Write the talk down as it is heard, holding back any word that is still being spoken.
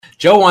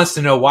Joe wants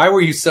to know, why were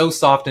you so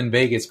soft in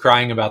Vegas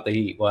crying about the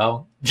heat?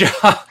 Well, Joe...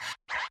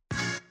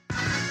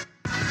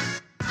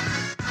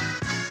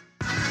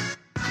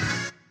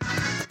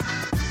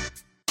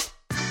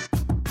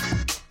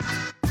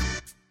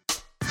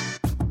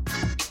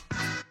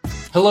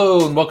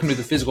 Hello, and welcome to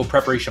the Physical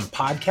Preparation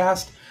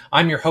Podcast.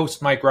 I'm your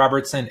host, Mike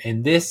Robertson,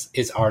 and this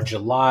is our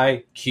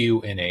July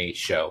Q&A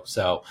show.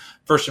 So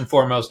first and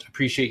foremost,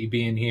 appreciate you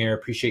being here.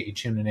 Appreciate you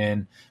tuning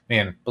in.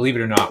 Man, believe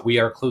it or not, we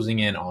are closing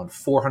in on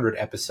 400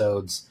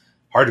 episodes.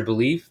 Hard to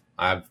believe.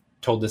 I've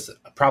told this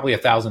probably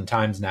 1,000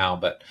 times now,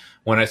 but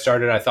when I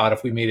started, I thought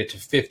if we made it to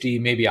 50,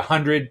 maybe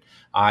 100,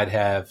 I'd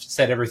have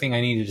said everything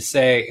I needed to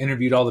say,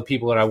 interviewed all the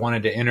people that I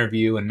wanted to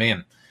interview, and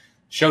man,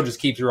 show just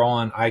keeps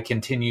rolling. I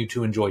continue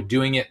to enjoy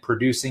doing it,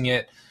 producing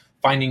it,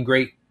 finding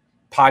great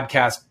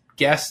podcast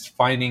guests,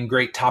 finding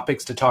great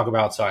topics to talk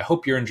about. So I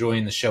hope you're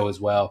enjoying the show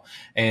as well.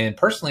 And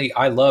personally,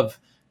 I love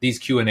these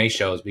Q&A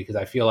shows because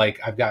I feel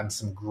like I've gotten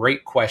some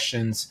great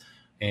questions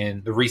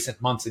in the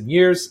recent months and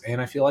years,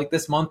 and I feel like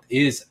this month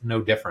is no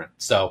different.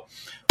 So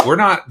we're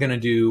not going to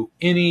do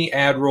any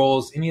ad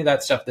rolls, any of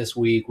that stuff this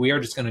week. We are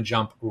just going to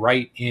jump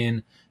right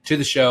in to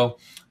the show.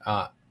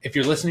 If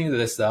you're listening to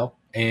this, though,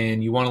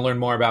 and you want to learn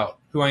more about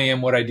who I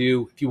am, what I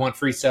do, if you want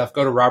free stuff,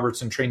 go to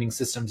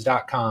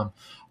robertsontrainingsystems.com.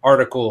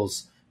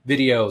 Articles,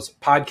 videos,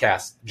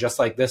 podcasts, just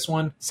like this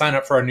one. Sign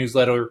up for our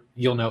newsletter.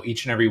 You'll know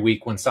each and every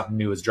week when something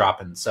new is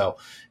dropping. So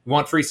if you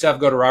want free stuff,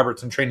 go to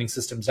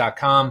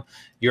robertsontrainingsystems.com.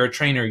 You're a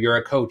trainer, you're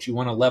a coach, you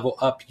want to level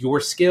up your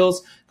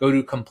skills, go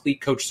to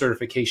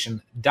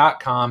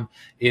completecoachcertification.com.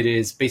 It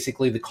is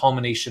basically the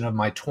culmination of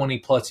my 20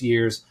 plus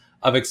years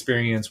of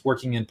experience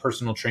working in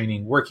personal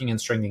training, working in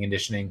strength and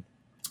conditioning,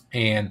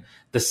 and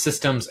the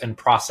systems and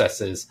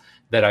processes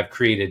that I've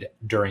created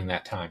during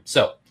that time.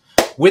 So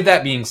with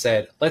that being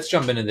said, let's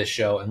jump into this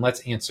show and let's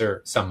answer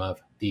some of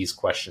these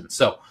questions.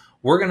 So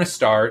we're going to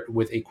start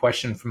with a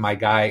question from my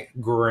guy,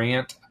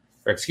 Garson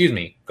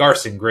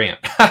Grant.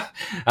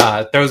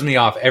 Throws me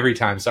off every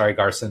time. Sorry,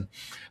 Garson.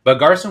 But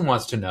Garson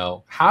wants to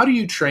know, how do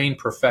you train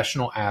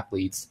professional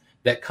athletes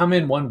that come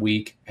in one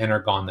week and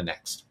are gone the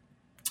next?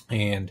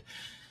 And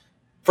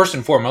first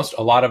and foremost,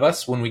 a lot of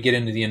us, when we get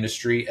into the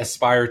industry,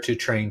 aspire to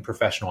train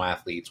professional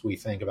athletes. We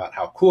think about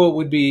how cool it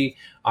would be.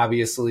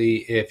 Obviously,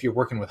 if you're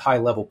working with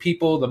high-level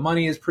people, the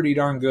money is pretty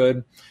darn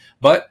good.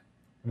 But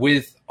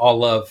with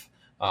all of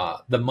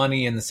the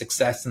money and the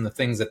success and the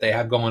things that they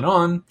have going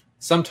on,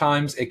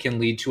 sometimes it can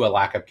lead to a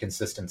lack of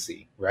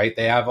consistency, right?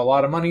 They have a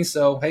lot of money,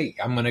 so, hey,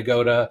 I'm going to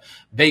go to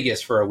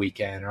Vegas for a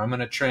weekend, or I'm going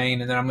to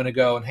train, and then I'm going to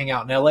go and hang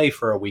out in LA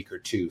for a week or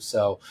two.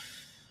 So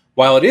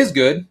while it is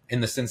good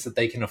in the sense that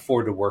they can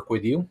afford to work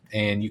with you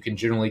and you can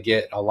generally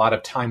get a lot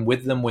of time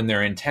with them when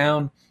they're in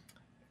town,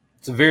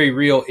 it's a very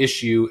real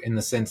issue in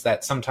the sense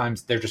that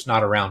sometimes they're just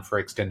not around for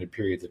extended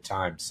periods of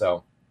time.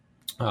 So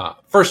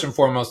first and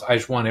foremost, I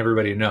just want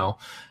everybody to know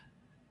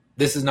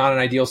this is not an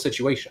ideal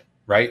situation,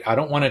 right? I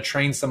don't want to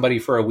train somebody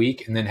for a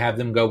week and then have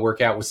them go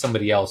work out with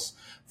somebody else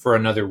for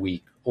another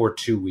week or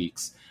 2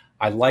 weeks.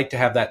 I like to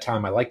have that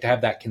time. I like to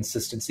have that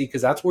consistency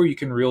because that's where you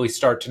can really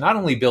start to not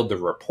only build the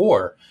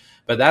rapport,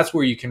 but that's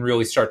where you can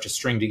really start to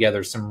string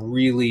together some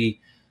really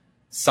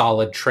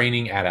solid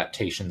training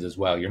adaptations as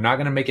well. You're not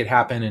going to make it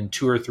happen in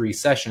 2 or 3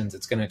 sessions.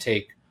 It's going to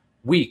take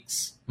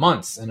weeks,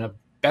 months. In a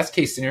best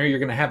case scenario, you're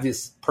going to have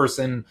this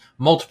person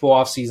multiple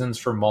off seasons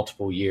for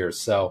multiple years.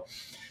 So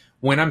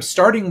when I'm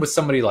starting with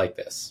somebody like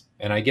this,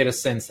 and I get a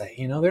sense that,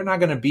 they're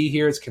not going to be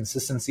here as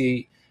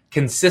consistently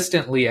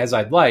as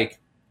I'd like,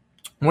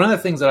 one of the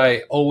things that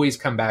I always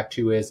come back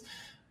to is,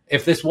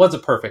 if this was a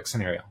perfect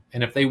scenario,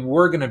 and if they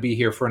were going to be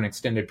here for an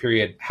extended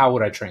period, how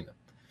would I train them?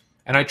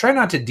 And I try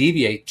not to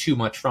deviate too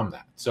much from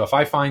that. So if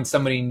I find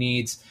somebody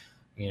needs,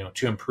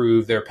 to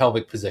improve their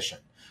pelvic position,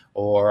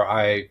 or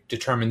I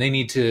determine they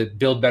need to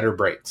build better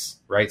brakes,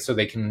 right? So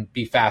they can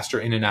be faster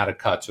in and out of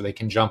cuts, or they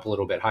can jump a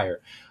little bit higher.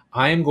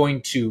 I am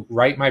going to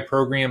write my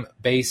program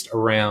based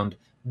around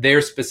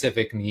their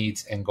specific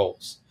needs and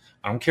goals.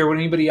 I don't care what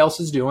anybody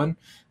else is doing.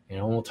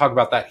 We'll talk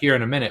about that here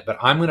in a minute, but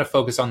I'm going to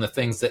focus on the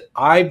things that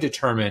I've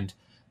determined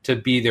to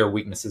be their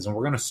weaknesses, and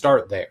we're going to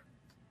start there.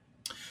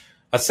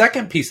 A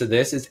second piece of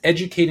this is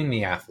educating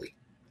the athlete,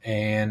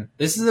 and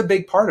this is a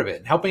big part of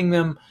it, helping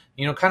them,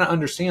 kind of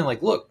understand,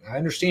 like, look, I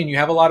understand you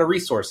have a lot of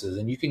resources,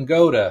 and you can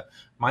go to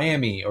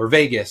Miami or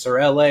Vegas or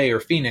LA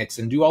or Phoenix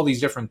and do all these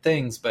different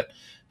things, but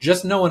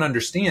just know and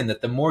understand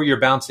that the more you're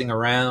bouncing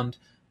around,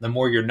 the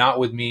more you're not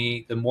with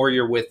me, the more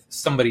you're with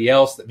somebody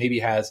else that maybe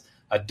has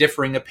a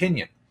differing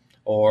opinion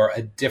or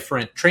a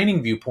different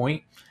training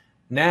viewpoint,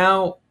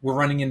 now we're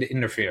running into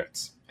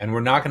interference and we're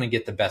not going to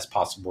get the best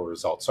possible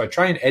results. So I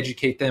try and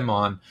educate them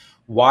on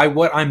why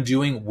what I'm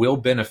doing will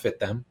benefit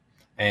them.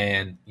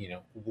 And,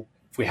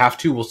 if we have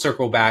to, we'll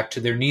circle back to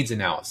their needs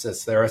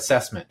analysis, their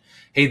assessment.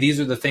 Hey, these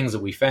are the things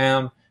that we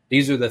found.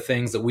 These are the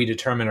things that we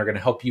determine are going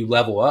to help you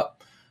level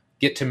up,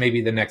 get to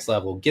maybe the next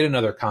level, get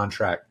another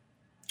contract.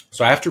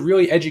 So I have to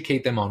really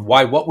educate them on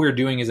why what we're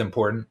doing is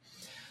important.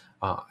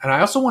 And I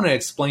also want to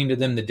explain to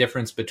them the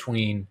difference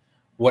between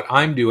what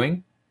I'm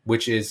doing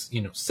which is,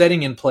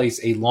 setting in place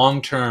a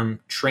long-term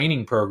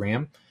training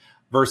program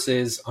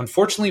versus,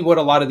 unfortunately, what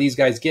a lot of these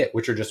guys get,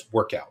 which are just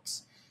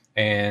workouts.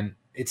 And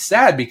it's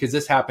sad because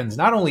this happens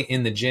not only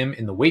in the gym,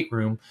 in the weight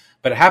room,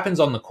 but it happens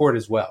on the court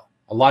as well.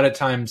 A lot of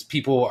times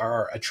people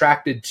are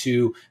attracted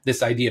to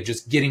this idea of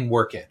just getting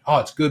work in. Oh,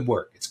 it's good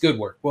work. It's good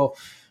work. Well,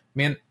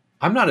 man,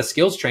 I'm not a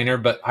skills trainer,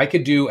 but I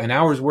could do an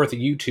hour's worth of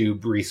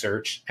YouTube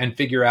research and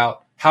figure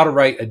out how to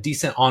write a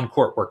decent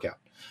on-court workout.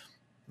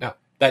 Now,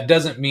 that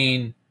doesn't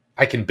mean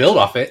I can build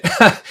off it.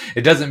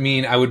 It doesn't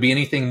mean I would be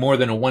anything more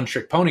than a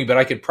one-trick pony, but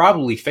I could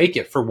probably fake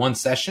it for one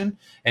session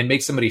and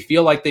make somebody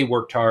feel like they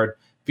worked hard,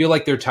 feel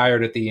like they're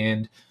tired at the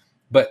end.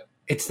 But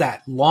it's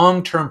that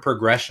long-term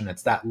progression.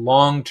 It's that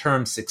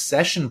long-term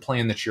succession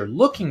plan that you're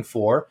looking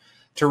for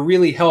to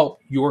really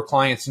help your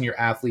clients and your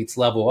athletes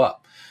level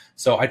up.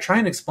 So I try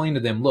and explain to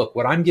them, look,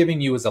 what I'm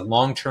giving you is a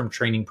long-term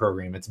training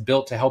program. It's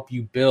built to help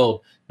you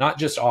build not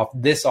just off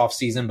this off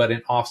season, but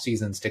in off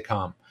seasons to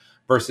come,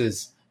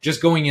 versus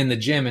just going in the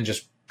gym and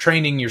just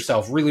training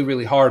yourself really,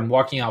 really hard and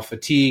walking out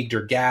fatigued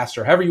or gassed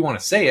or however you want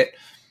to say it.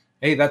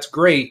 Hey, that's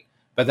great,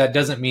 but that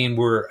doesn't mean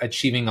we're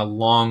achieving a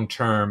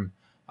long-term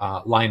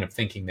line of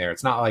thinking there.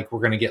 It's not like we're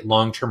going to get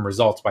long-term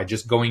results by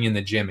just going in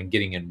the gym and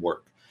getting in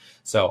work.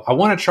 So I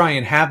want to try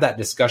and have that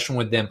discussion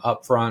with them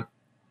up front.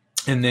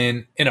 And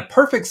then in a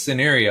perfect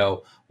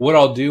scenario, what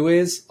I'll do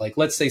is, like,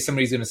 let's say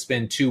somebody's going to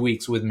spend 2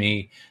 weeks with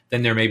me,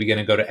 then they're maybe going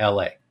to go to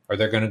LA or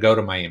they're going to go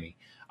to Miami.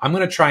 I'm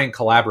going to try and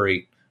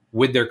collaborate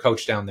with their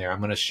coach down there. I'm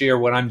going to share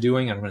what I'm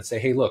doing. I'm going to say,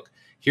 hey, look,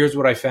 here's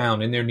what I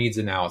found in their needs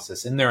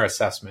analysis, in their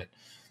assessment.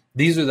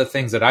 These are the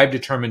things that I've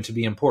determined to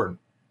be important.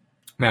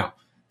 Now,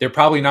 they're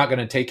probably not going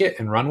to take it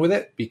and run with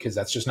it because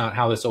that's just not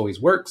how this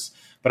always works.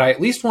 But I at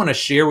least want to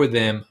share with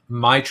them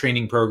my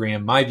training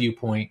program, my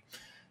viewpoint,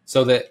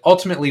 so that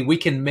ultimately we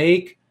can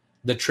make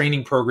the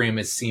training program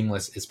as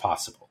seamless as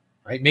possible,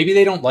 right? Maybe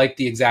they don't like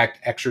the exact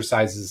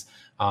exercises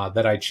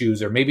that I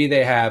choose, or maybe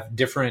they have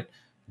different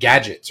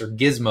gadgets or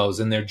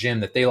gizmos in their gym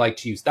that they like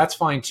to use. That's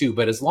fine too.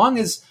 But as long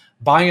as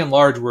by and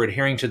large we're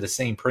adhering to the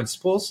same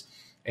principles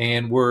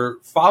and we're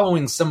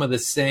following some of the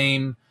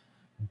same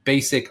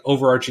basic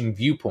overarching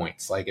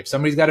viewpoints, like if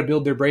somebody's got to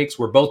build their brakes,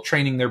 we're both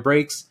training their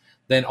brakes,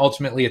 then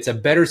ultimately it's a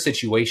better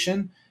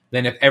situation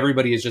than if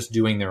everybody is just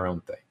doing their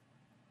own thing.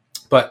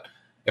 But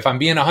if I'm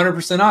being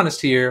 100%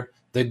 honest here,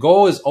 the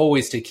goal is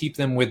always to keep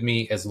them with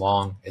me as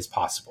long as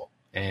possible.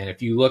 And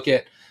if you look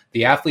at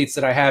the athletes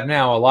that I have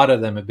now, a lot of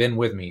them have been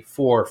with me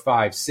 4,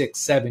 5, 6,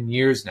 7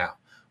 years now.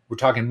 We're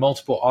talking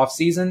multiple off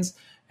seasons.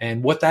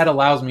 And what that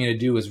allows me to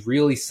do is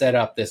really set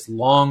up this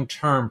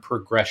long-term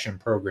progression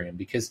program,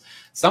 because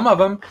some of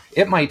them,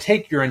 it might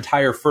take your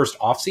entire first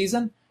off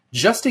season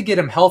just to get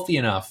them healthy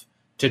enough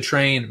to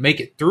train, make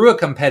it through a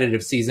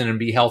competitive season and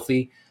be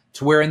healthy,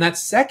 to where in that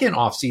second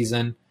off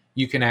season,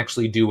 you can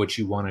actually do what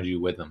you want to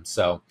do with them.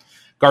 So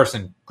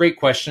Garson, great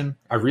question.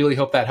 I really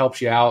hope that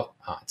helps you out.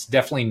 It's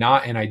definitely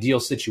not an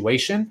ideal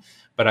situation,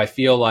 but I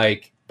feel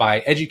like by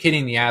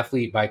educating the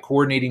athlete, by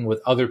coordinating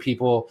with other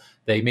people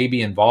they may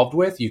be involved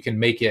with, you can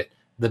make it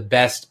the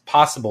best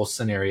possible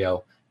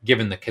scenario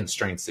given the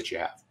constraints that you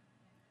have.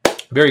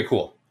 Very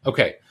cool.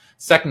 Okay,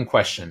 second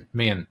question.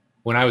 Man,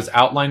 when I was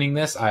outlining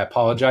this, I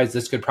apologize.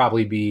 This could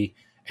probably be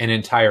an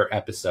entire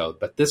episode,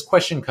 but this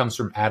question comes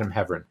from Adam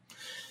Heverin.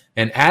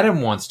 And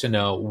Adam wants to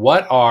know,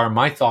 what are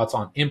my thoughts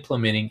on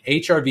implementing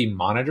HRV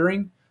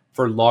monitoring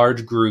for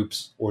large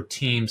groups or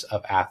teams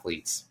of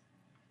athletes?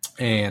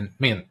 And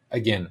man,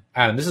 again,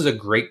 Adam, this is a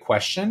great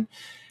question.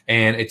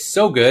 And it's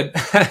so good.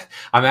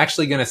 I'm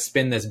actually going to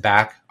spin this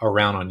back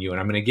around on you. And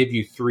I'm going to give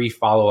you 3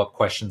 follow-up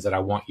questions that I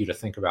want you to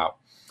think about.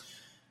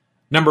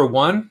 Number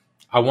 1,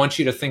 I want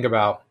you to think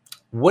about,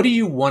 what do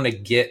you want to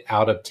get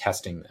out of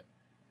testing them,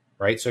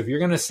 right? So if you're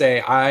going to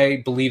say,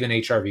 I believe in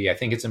HRV, I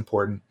think it's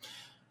important.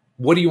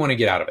 What do you want to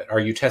get out of it? Are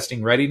you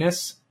testing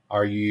readiness?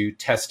 Are you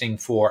testing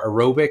for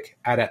aerobic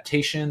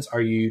adaptations?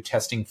 Are you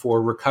testing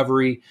for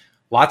recovery?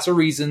 Lots of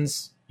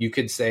reasons you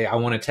could say, I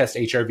want to test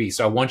HRV.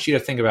 So I want you to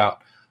think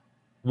about,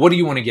 what do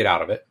you want to get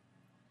out of it?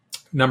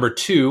 Number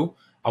 2,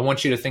 I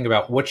want you to think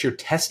about what your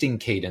testing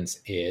cadence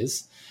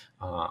is,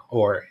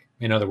 or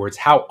in other words,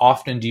 how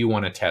often do you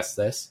want to test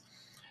this?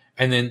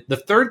 And then the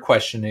third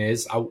question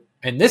is,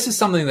 and this is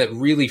something that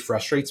really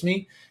frustrates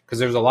me because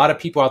there's a lot of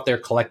people out there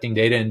collecting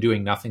data and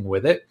doing nothing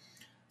with it.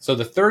 So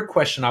the third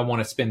question I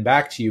want to spin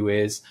back to you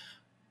is,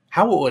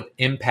 how will it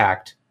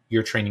impact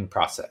your training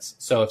process?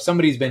 So if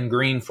somebody's been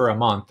green for a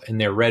month and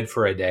they're red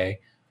for a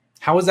day,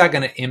 how is that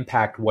going to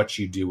impact what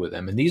you do with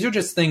them? And these are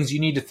just things you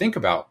need to think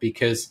about,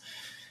 because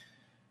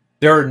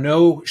there's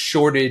no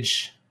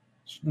shortage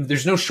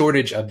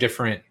of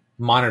different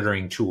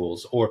monitoring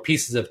tools or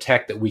pieces of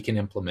tech that we can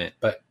implement.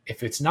 But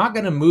if it's not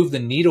going to move the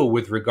needle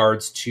with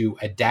regards to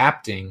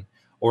adapting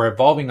or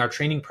evolving our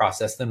training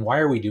process, then why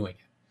are we doing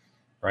it,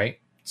 right?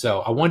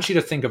 So I want you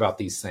to think about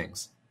these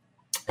things.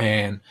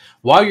 And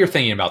while you're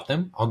thinking about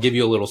them, I'll give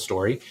you a little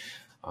story.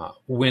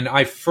 When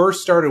I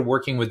first started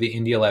working with the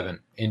Indy 11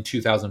 in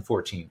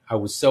 2014, I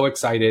was so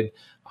excited,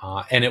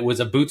 and it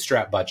was a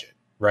bootstrap budget,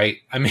 right?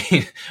 I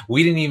mean,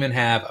 we didn't even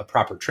have a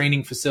proper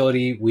training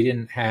facility. We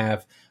didn't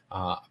have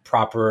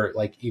proper,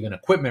 like, even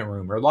equipment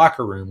room or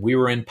locker room. We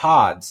were in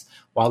pods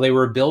while they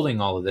were building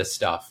all of this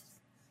stuff.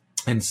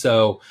 And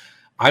so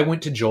I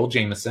went to Joel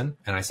Jameson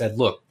and I said,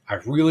 look, I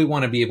really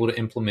want to be able to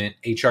implement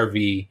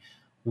HRV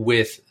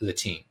with the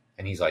team.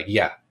 And he's like,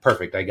 yeah,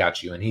 perfect. I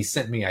got you. And he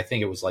sent me, I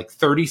think it was like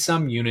 30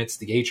 some units,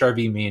 the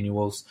HRV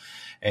manuals.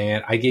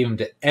 And I gave them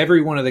to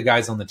every one of the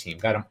guys on the team,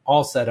 got them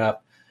all set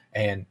up.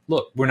 And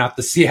look, we're not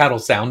the Seattle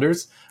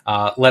Sounders,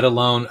 let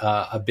alone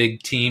a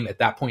big team at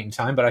that point in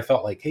time. But I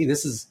felt like, hey,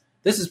 this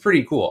is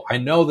pretty cool. I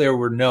know there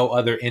were no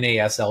other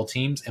NASL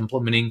teams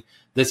implementing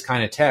this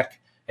kind of tech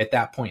at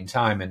that point in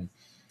time. And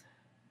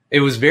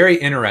it was very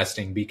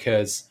interesting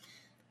because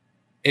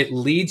it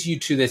leads you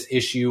to this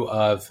issue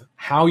of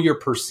how you're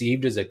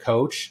perceived as a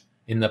coach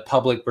in the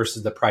public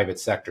versus the private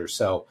sector.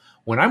 So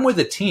when I'm with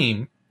a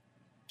team,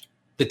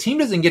 the team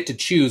doesn't get to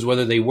choose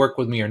whether they work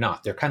with me or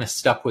not. They're kind of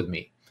stuck with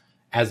me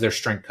as their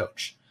strength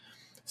coach.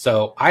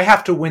 So I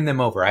have to win them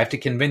over. I have to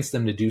convince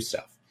them to do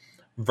stuff.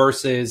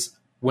 Versus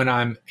when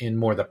I'm in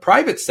more the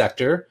private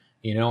sector,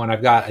 and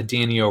I've got a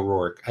Danny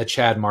O'Rourke, a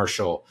Chad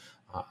Marshall,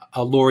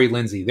 a Lori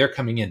Lindsay, they're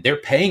coming in. They're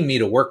paying me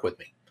to work with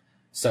me.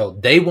 So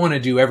they want to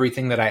do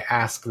everything that I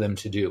ask them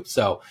to do.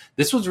 So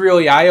this was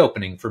really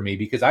eye-opening for me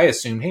because I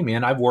assumed, hey,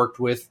 man, I've worked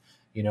with,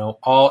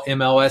 all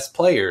MLS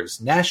players,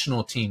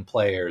 national team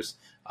players,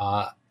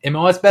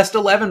 MLS Best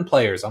 11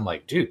 players. I'm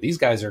like, dude, these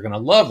guys are going to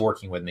love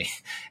working with me.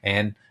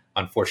 And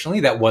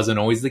unfortunately, that wasn't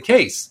always the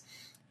case.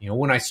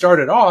 When I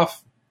started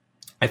off,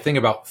 I think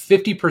about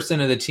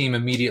 50% of the team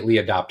immediately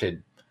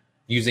adopted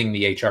using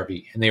the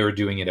HRV, and they were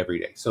doing it every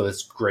day. So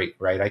it's great,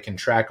 right? I can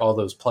track all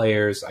those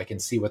players. I can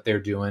see what they're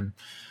doing.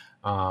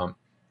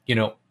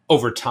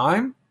 Over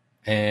time,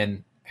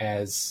 and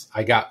as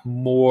I got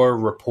more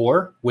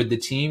rapport with the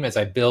team, as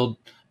I build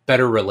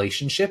better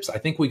relationships, I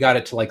think we got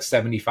it to like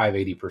 75,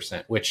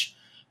 80%, which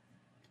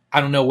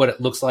I don't know what it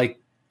looks like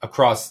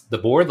across the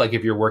board. Like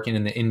if you're working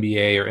in the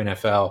NBA or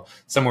NFL,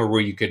 somewhere where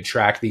you could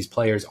track these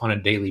players on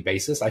a daily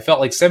basis, I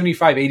felt like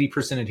 75,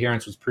 80%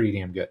 adherence was pretty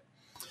damn good.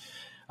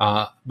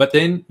 But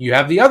then you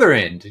have the other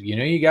end,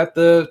 you got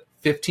the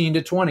 15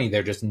 to 20.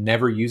 They're just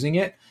never using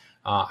it.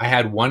 I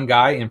had one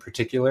guy in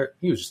particular,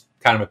 he was just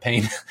kind of a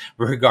pain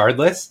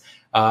regardless.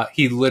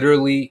 He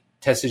literally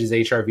tested his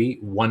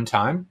HRV one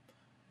time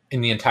in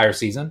the entire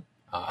season.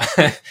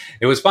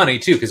 It was funny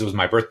too, because it was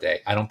my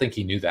birthday. I don't think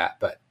he knew that,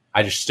 but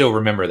I just still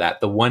remember that.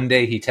 The one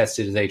day he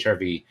tested his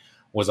HRV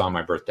was on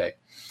my birthday.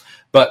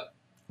 But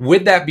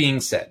with that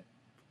being said,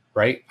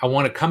 right, I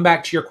want to come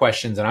back to your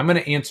questions and I'm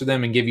going to answer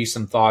them and give you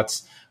some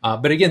thoughts.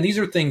 But again, these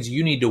are things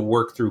you need to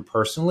work through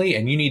personally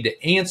and you need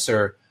to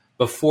answer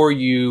before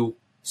you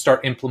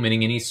start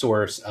implementing any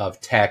source of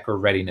tech or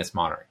readiness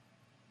monitoring.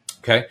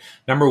 Okay.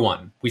 Number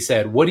one, we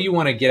said, what do you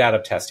want to get out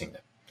of testing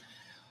them?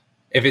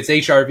 If it's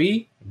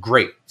HRV,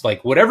 great. It's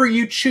like whatever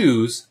you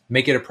choose,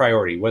 make it a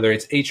priority, whether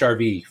it's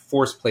HRV,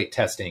 force plate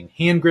testing,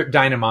 hand grip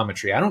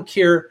dynamometry. I don't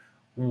care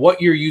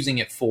what you're using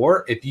it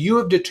for. If you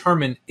have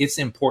determined it's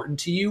important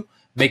to you,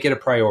 make it a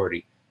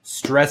priority.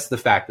 Stress the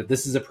fact that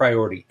this is a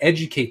priority.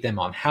 Educate them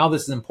on how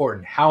this is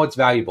important, how it's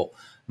valuable.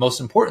 Most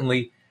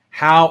importantly,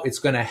 how it's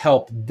going to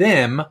help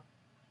them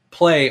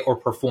play or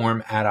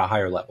perform at a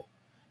higher level.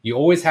 You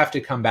always have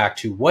to come back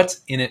to what's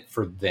in it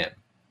for them.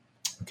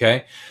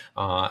 Okay.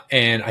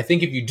 And I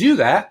think if you do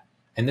that,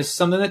 and this is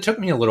something that took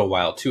me a little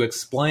while to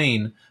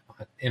explain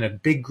in a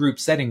big group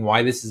setting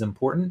why this is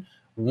important,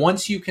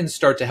 once you can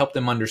start to help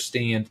them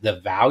understand the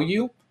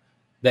value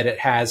that it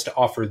has to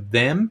offer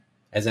them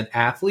as an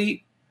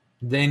athlete,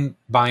 then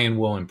buy-in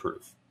will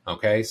improve.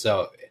 Okay.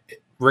 So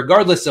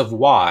regardless of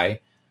why,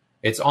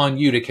 it's on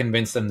you to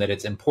convince them that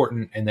it's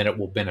important and that it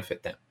will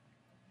benefit them.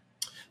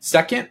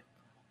 Second,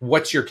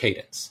 what's your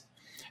cadence?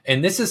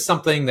 And this is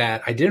something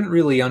that I didn't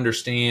really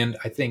understand.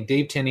 I think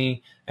Dave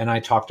Tenney and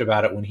I talked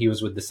about it when he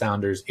was with the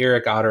Sounders.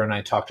 Eric Otter and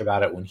I talked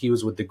about it when he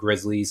was with the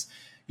Grizzlies.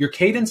 Your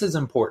cadence is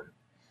important.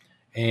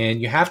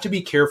 And you have to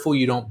be careful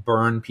you don't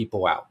burn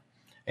people out.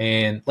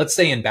 And let's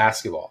say in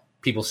basketball,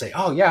 people say,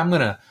 oh yeah, I'm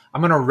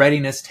gonna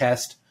readiness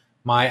test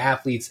my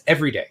athletes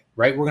every day,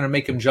 right? We're gonna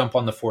make them jump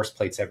on the force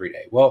plates every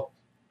day. Well,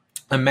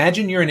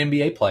 imagine you're an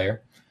NBA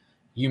player.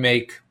 You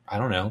make, I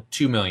don't know,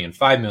 $2 million,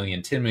 $5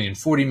 million, $10 million,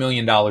 $40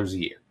 million a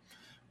year,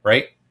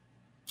 right?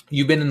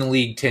 You've been in the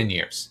league 10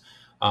 years.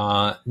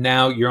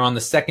 Now you're on the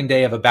second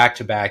day of a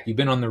back-to-back. You've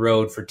been on the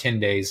road for 10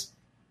 days.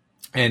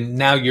 And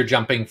now you're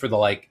jumping for the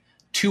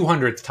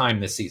 200th time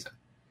this season.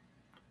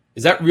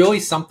 Is that really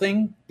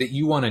something that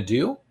you want to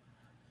do?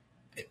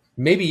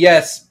 Maybe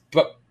yes,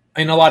 but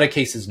in a lot of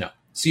cases, no.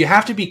 So you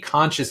have to be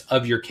conscious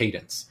of your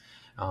cadence.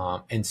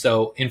 And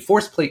so in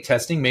force plate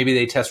testing, maybe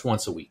they test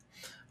once a week.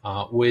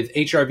 With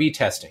HRV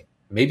testing,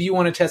 maybe you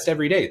want to test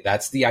every day.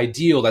 That's the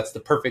ideal. That's the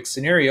perfect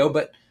scenario.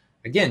 But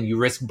again, you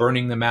risk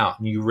burning them out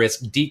and you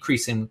risk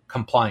decreasing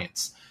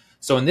compliance.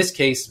 So in this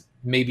case,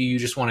 maybe you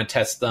just want to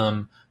test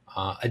them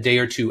a day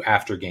or two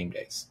after game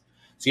days.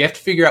 So you have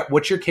to figure out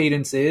what your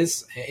cadence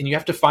is, and you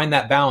have to find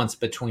that balance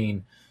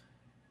between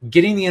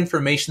getting the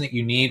information that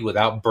you need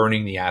without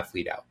burning the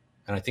athlete out.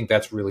 And I think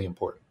that's really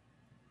important.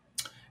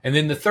 And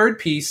then the third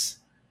piece,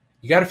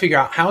 you got to figure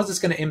out, how is this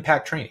going to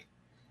impact training?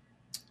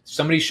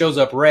 Somebody shows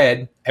up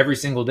red every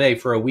single day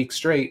for a week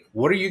straight.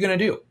 What are you going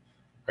to do?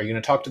 Are you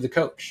going to talk to the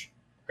coach?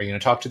 Are you going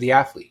to talk to the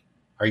athlete?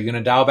 Are you going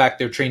to dial back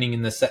their training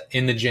in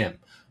the gym?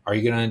 Are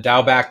you going to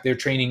dial back their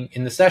training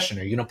in the session?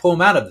 Are you going to pull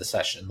them out of the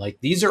session? Like,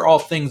 these are all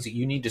things that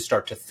you need to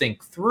start to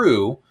think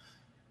through,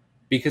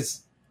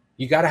 because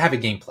you got to have a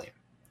game plan.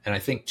 And I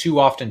think too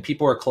often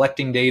people are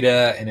collecting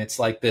data and it's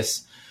like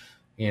this,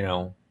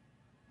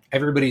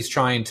 everybody's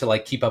trying to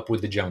like keep up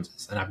with the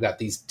Joneses. And I've got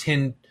these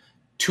 10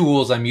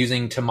 tools I'm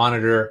using to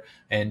monitor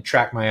and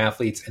track my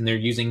athletes, and they're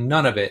using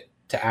none of it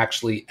to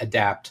actually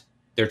adapt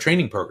their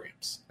training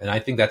programs. And I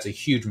think that's a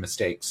huge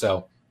mistake.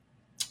 So,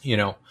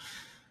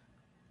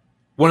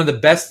 one of the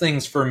best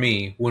things for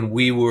me when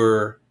we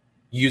were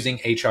using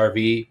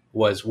HRV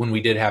was when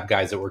we did have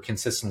guys that were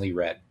consistently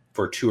red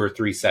for 2 or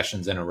 3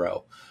 sessions in a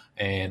row.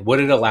 And what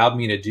it allowed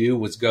me to do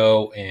was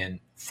go and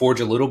forge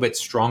a little bit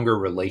stronger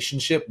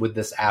relationship with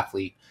this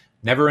athlete,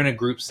 never in a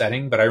group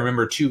setting. But I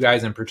remember 2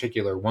 guys in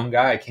particular. One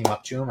guy, I came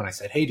up to him and I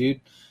said, "Hey dude,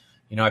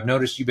 I've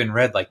noticed you've been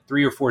red like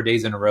 3 or 4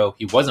 days in a row."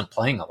 He wasn't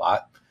playing a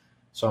lot.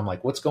 So I'm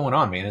like, "What's going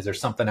on, man? Is there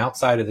something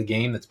outside of the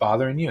game that's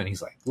bothering you?" And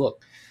he's like,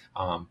 "Look,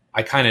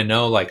 I kind of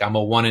know, like, I'm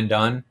a one and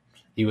done."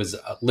 He was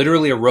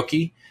literally a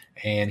rookie,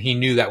 and he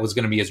knew that was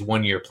going to be his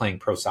 1 year playing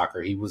pro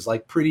soccer. He was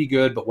like pretty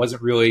good, but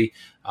wasn't really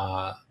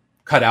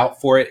cut out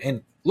for it.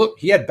 And look,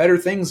 he had better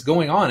things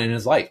going on in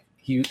his life.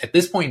 At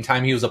this point in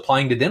time, he was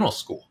applying to dental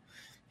school.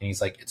 And he's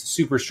like, "It's a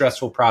super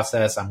stressful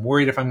process. I'm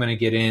worried if I'm going to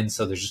get in.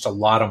 So there's just a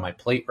lot on my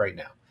plate right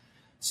now."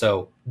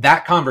 So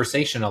that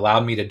conversation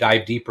allowed me to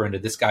dive deeper into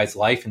this guy's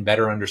life and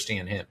better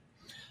understand him.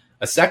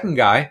 A second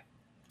guy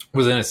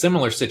was in a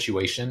similar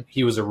situation.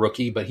 He was a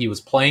rookie, but he was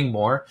playing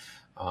more.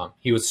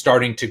 He was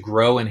starting to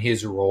grow in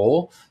his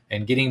role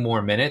and getting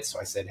more minutes. So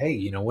I said,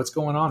 "Hey, what's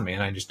going on,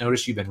 man? I just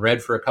noticed you've been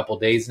red for a couple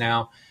of days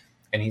now."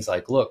 And he's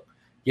like, "Look,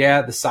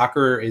 yeah, the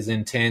soccer is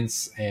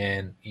intense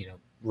and,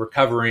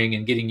 recovering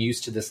and getting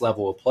used to this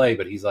level of play."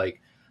 But he's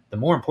like, "The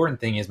more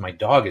important thing is my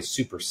dog is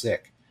super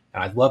sick.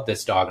 And I love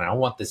this dog and I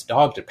want this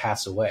dog to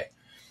pass away."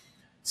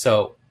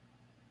 So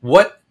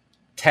what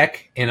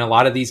tech in a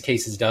lot of these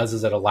cases does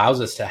is it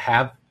allows us to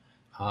have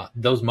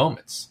those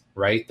moments,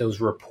 right? Those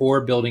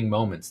rapport building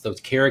moments, those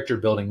character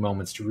building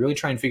moments, to really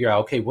try and figure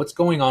out, okay, what's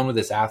going on with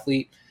this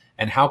athlete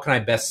and how can I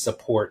best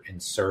support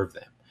and serve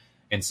them?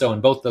 And so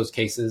in both those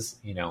cases,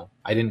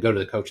 I didn't go to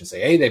the coach and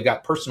say, "Hey, they've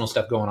got personal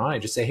stuff going on." I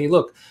just say, "Hey,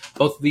 look,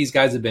 both of these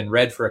guys have been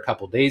red for a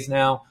couple of days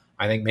now.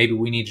 I think maybe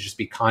we need to just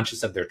be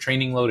conscious of their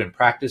training load and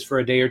practice for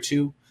a day or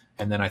two,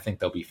 and then I think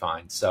they'll be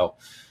fine." So,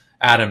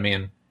 Adam,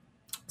 man,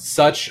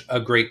 such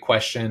a great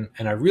question,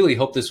 and I really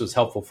hope this was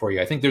helpful for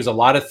you. I think there's a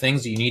lot of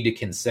things that you need to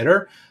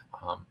consider,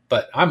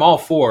 but I'm all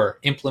for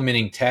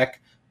implementing tech,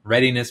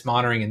 readiness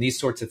monitoring, and these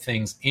sorts of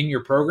things in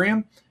your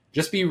program.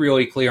 Just be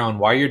really clear on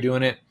why you're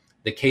doing it,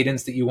 the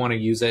cadence that you want to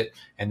use it,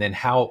 and then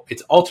how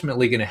it's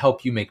ultimately going to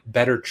help you make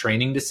better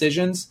training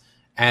decisions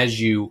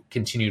as you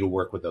continue to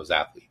work with those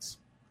athletes.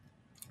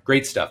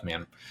 Great stuff,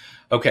 man.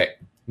 Okay,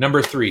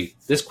 number 3.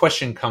 This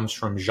question comes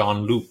from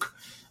Jean-Luc.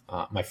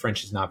 My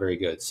French is not very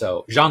good.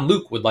 So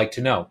Jean-Luc would like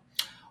to know,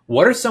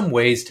 what are some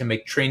ways to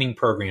make training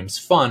programs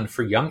fun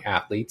for young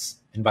athletes?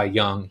 And by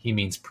young, he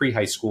means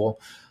pre-high school,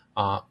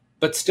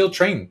 but still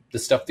train the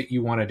stuff that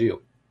you want to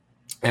do.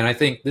 And I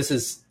think this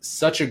is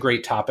such a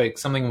great topic,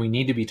 something we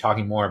need to be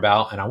talking more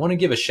about. And I want to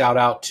give a shout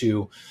out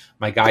to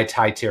my guy,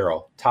 Ty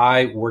Terrell.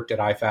 Ty worked at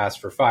IFAST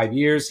for 5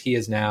 years. He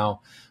is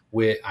now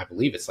with, I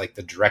believe it's like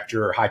the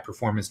director or high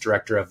performance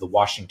director of the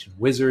Washington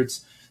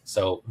Wizards.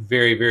 So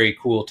very, very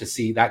cool to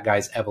see that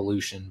guy's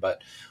evolution.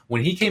 But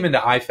when he came into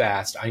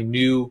IFAST, I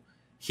knew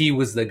he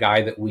was the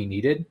guy that we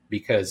needed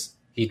because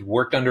he'd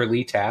worked under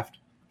Lee Taft.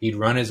 He'd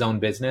run his own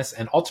business.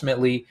 And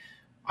ultimately,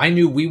 I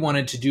knew we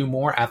wanted to do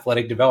more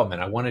athletic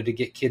development. I wanted to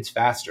get kids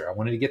faster. I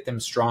wanted to get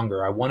them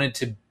stronger. I wanted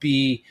to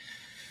be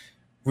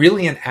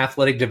really an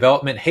athletic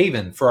development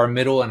haven for our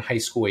middle and high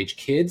school age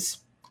kids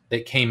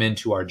that came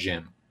into our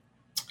gym.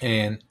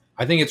 And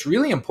I think it's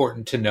really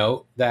important to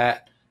note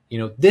that,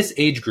 this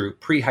age group,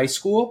 pre-high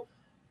school,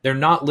 they're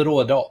not little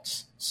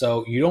adults.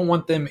 So you don't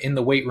want them in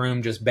the weight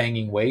room just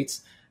banging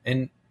weights.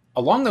 And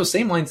along those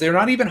same lines, they're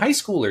not even high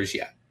schoolers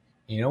yet.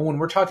 When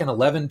we're talking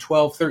 11,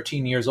 12,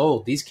 13 years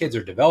old, these kids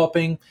are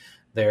developing.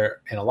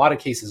 They're, in a lot of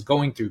cases,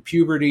 going through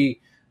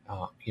puberty.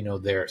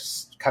 They're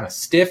kind of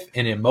stiff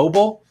and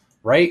immobile,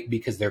 right?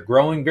 Because they're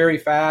growing very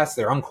fast.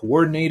 They're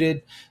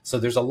uncoordinated. So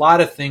there's a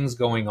lot of things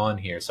going on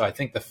here. So I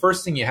think the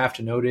first thing you have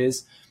to note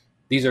is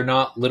these are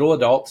not little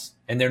adults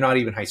and they're not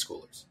even high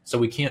schoolers. So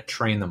we can't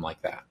train them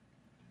like that.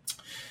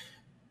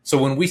 So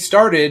when we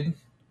started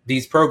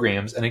these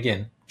programs, and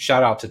again,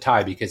 shout out to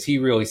Ty because he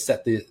really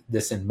set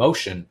this in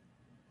motion.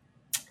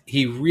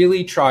 He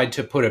really tried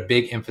to put a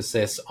big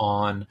emphasis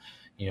on,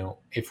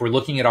 if we're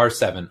looking at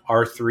R7,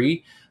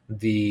 R3,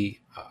 the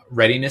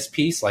readiness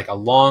piece, like a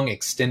long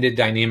extended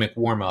dynamic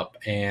warm up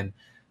and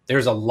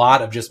there's a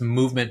lot of just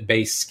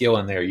movement-based skill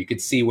in there. You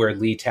could see where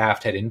Lee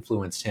Taft had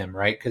influenced him,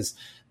 right? Because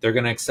they're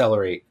going to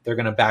accelerate, they're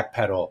going to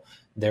backpedal,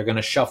 they're going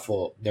to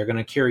shuffle, they're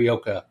going to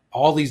karaoke,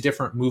 all these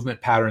different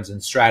movement patterns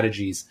and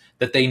strategies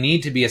that they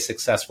need to be a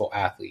successful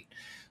athlete.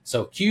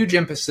 So huge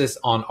emphasis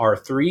on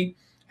R3,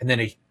 and then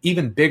an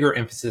even bigger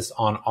emphasis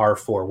on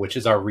R4, which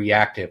is our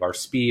reactive, our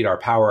speed, our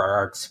power,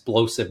 our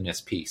explosiveness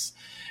piece.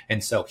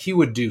 And so he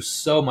would do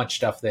so much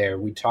stuff there.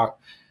 We're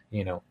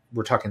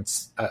talking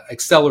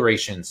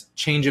accelerations,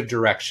 change of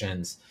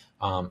directions,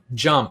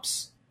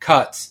 jumps,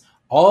 cuts,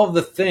 all of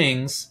the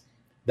things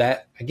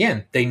that,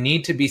 again, they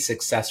need to be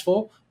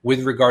successful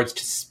with regards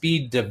to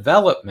speed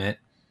development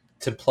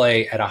to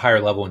play at a higher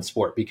level in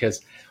sport.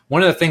 Because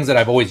one of the things that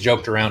I've always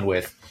joked around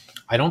with,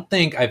 I don't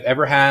think I've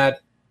ever had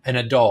an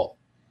adult,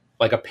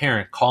 like a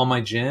parent, call my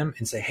gym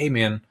and say, hey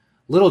man,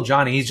 little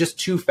Johnny, he's just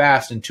too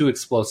fast and too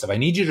explosive. I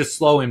need you to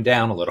slow him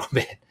down a little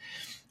bit.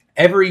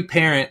 Every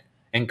parent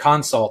and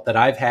consult that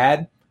I've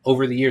had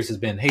over the years has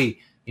been, hey,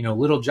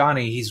 little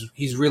Johnny,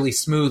 he's really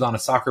smooth on a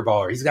soccer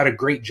ball, or he's got a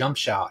great jump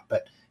shot,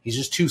 but he's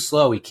just too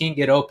slow. He can't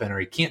get open, or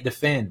he can't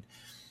defend.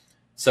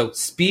 So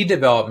speed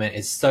development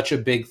is such a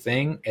big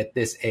thing at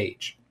this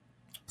age.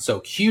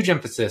 So huge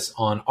emphasis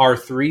on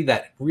R3,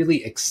 that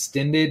really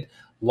extended,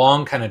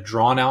 long, kind of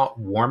drawn out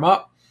warm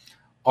up.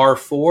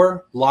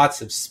 R4,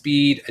 lots of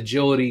speed,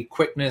 agility,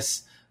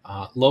 quickness,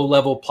 low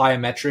level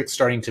plyometrics,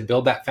 starting to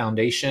build that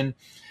foundation.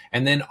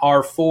 And then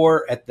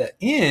R4 at the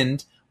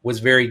end was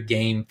very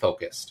game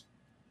focused.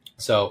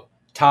 So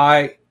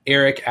Ty,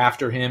 Eric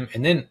after him.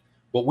 And then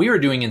what we were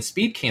doing in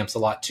speed camps a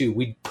lot too,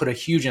 we put a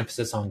huge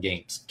emphasis on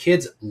games.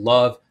 Kids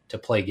love to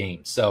play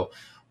games. So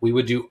we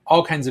would do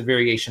all kinds of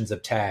variations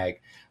of tag.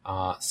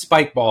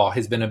 Spike ball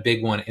has been a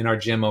big one in our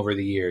gym over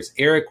the years.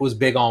 Eric was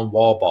big on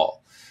wall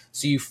ball.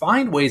 So you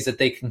find ways that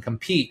they can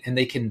compete and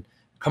they can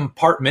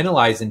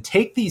compartmentalize and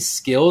take these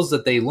skills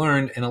that they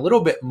learned in a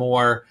little bit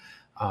more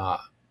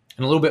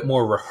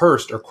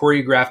rehearsed or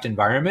choreographed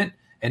environment.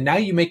 And now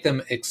you make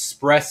them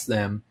express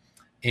them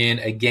in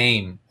a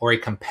game or a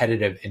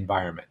competitive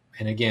environment.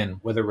 And again,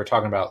 whether we're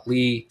talking about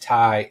Lee,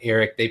 Ty,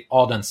 Eric, they've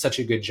all done such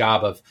a good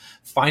job of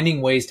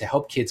finding ways to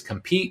help kids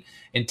compete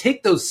and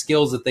take those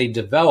skills that they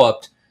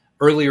developed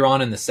earlier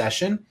on in the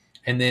session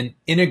and then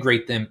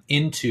integrate them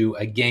into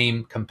a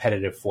game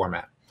competitive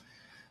format.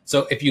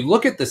 So if you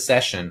look at the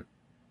session,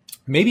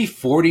 maybe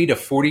 40 to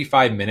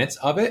 45 minutes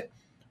of it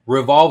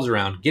revolves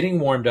around getting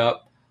warmed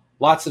up,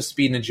 lots of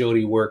speed and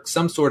agility work,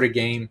 some sort of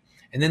game.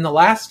 And then the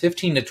last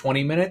 15 to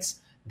 20 minutes,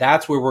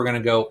 that's where we're going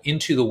to go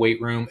into the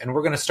weight room and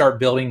we're going to start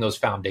building those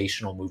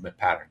foundational movement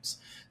patterns.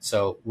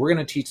 So we're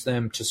going to teach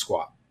them to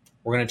squat.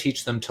 We're going to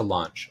teach them to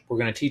lunge. We're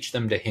going to teach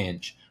them to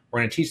hinge. We're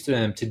going to teach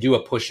them to do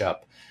a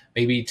push-up,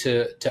 maybe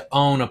to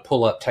own a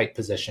pull-up type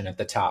position at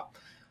the top.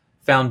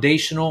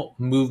 Foundational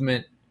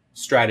movement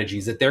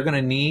strategies that they're going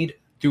to need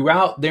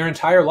throughout their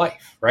entire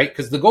life, right?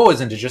 Because the goal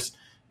isn't to just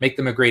make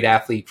them a great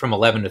athlete from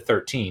 11 to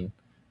 13.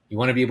 You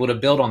want to be able to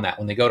build on that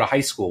when they go to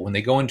high school. When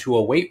they go into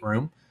a weight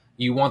room,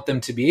 you want them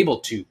to be able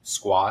to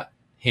squat,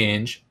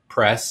 hinge,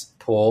 press,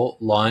 pull,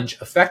 lunge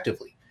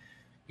effectively.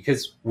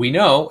 Because we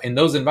know in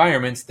those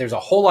environments, there's a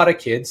whole lot of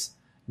kids,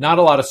 not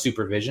a lot of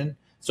supervision.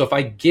 So if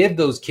I give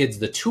those kids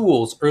the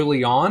tools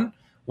early on,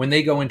 when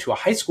they go into a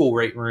high school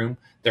weight room,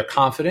 they're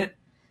confident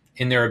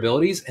in their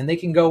abilities and they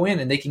can go in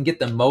and they can get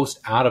the most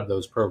out of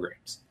those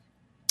programs.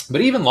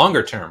 But even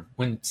longer term,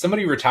 when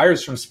somebody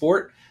retires from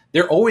sport,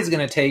 they're always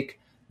going to take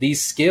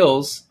these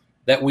skills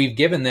that we've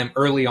given them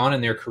early on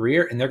in their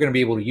career, and they're going to be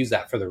able to use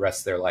that for the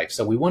rest of their life.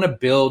 So we want to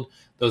build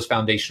those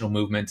foundational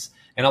movements.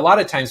 And a lot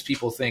of times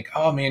people think,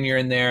 oh man, you're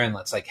in there and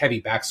it's like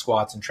heavy back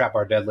squats and trap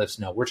bar deadlifts.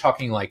 No, we're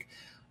talking like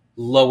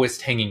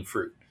lowest hanging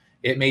fruit.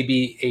 It may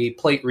be a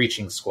plate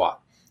reaching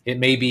squat. It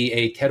may be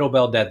a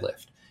kettlebell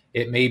deadlift.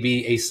 It may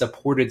be a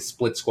supported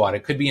split squat.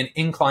 It could be an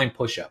incline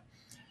push-up.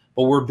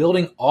 But we're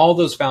building all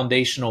those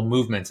foundational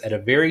movements at a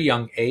very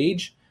young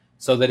age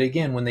so that,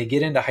 again, when they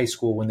get into high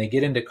school, when they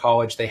get into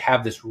college, they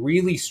have this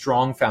really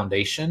strong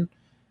foundation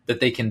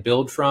that they can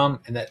build from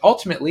and that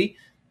ultimately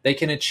they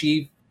can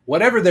achieve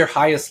whatever their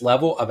highest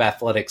level of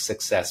athletic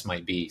success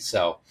might be.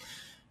 So,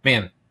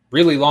 man,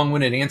 really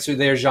long-winded answer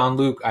there,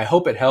 Jean-Luc. I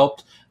hope it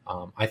helped.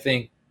 I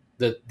think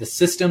the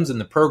systems and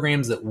the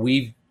programs that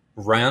we've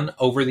run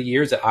over the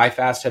years at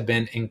iFast have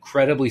been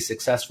incredibly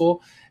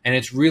successful. And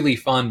it's really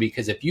fun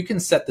because if you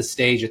can set the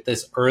stage at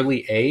this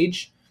early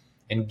age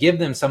and give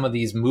them some of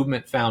these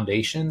movement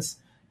foundations,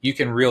 you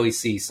can really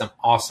see some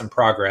awesome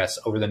progress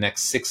over the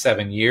next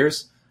 6-7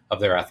 years of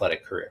their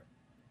athletic career.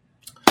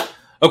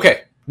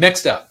 Okay,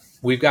 next up,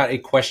 we've got a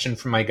question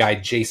from my guy,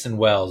 Jason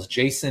Wells.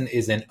 Jason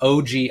is an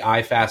OG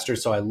iFaster,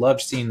 so I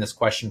love seeing this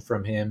question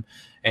from him.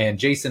 And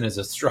Jason is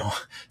a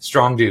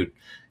strong dude.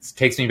 It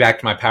takes me back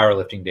to my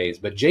powerlifting days.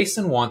 But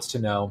Jason wants to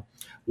know,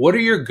 what are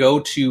your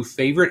go-to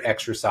favorite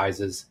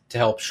exercises to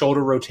help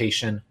shoulder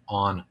rotation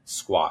on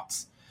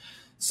squats?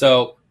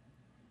 So,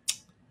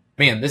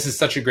 man, this is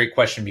such a great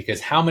question because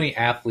how many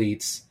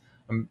athletes,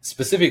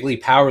 specifically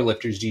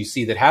powerlifters, do you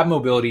see that have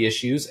mobility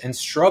issues and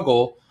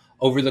struggle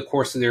over the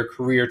course of their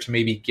career to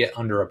maybe get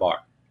under a bar.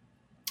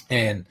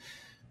 And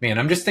man,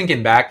 I'm just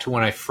thinking back to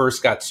when I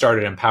first got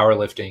started in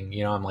powerlifting.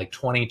 You know, I'm like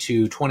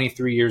 22,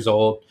 23 years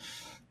old,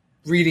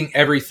 reading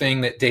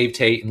everything that Dave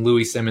Tate and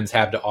Louis Simmons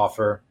have to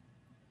offer.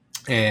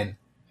 And,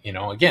 you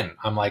know, again,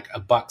 I'm like a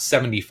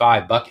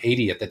 $175,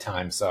 $180 at the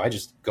time. So I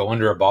just go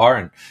under a bar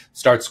and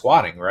start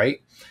squatting,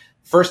 right?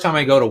 First time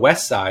I go to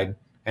Westside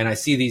and I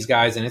see these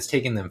guys and it's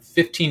taking them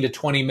 15 to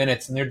 20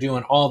 minutes and they're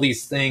doing all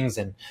these things.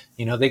 And,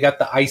 you know, they got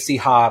the icy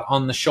hot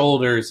on the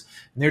shoulders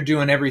and they're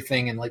doing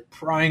everything and like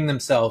prying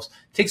themselves.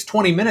 It takes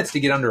 20 minutes to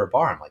get under a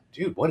bar. I'm like,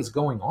 dude, what is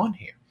going on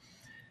here?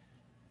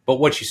 But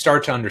what you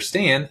start to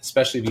understand,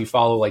 especially if you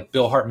follow like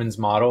Bill Hartman's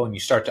model and you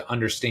start to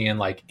understand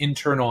like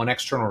internal and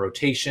external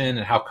rotation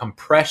and how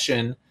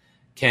compression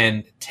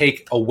can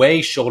take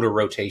away shoulder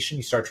rotation,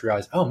 you start to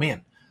realize, oh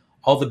man,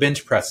 all the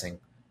bench pressing,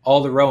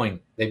 all the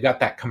rowing, they've got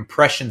that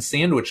compression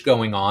sandwich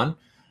going on.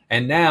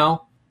 And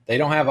now they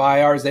don't have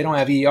IRs, they don't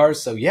have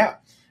ERs. So yeah,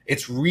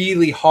 it's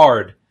really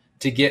hard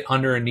to get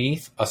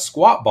underneath a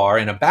squat bar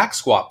in a back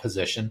squat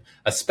position,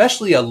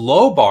 especially a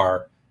low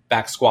bar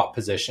back squat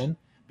position,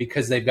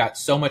 because they've got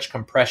so much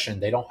compression.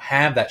 They don't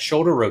have that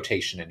shoulder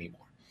rotation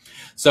anymore.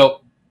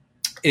 So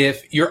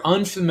if you're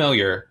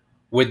unfamiliar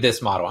with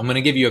this model, I'm going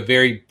to give you a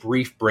very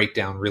brief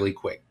breakdown really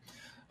quick.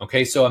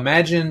 Okay, so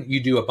imagine you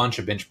do a bunch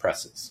of bench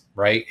presses,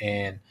 right?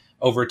 And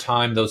over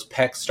time, those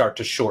pecs start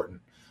to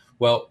shorten.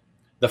 Well,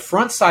 the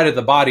front side of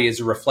the body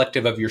is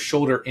reflective of your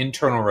shoulder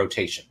internal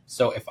rotation.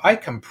 So if I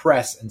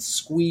compress and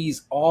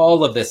squeeze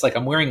all of this like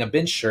I'm wearing a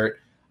bench shirt,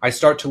 I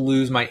start to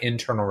lose my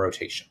internal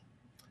rotation.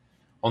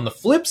 On the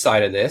flip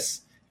side of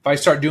this, if I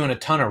start doing a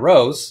ton of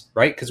rows,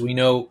 right, because we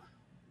know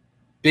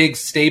big,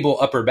 stable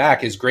upper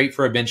back is great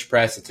for a bench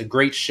press. It's a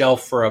great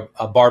shelf for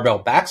a barbell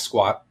back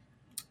squat.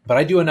 But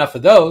I do enough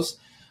of those,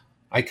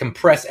 I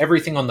compress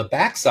everything on the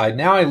back side.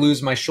 Now I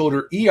lose my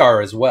shoulder ER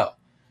as well.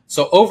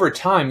 So over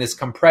time, this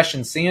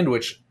compression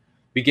sandwich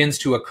begins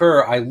to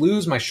occur. I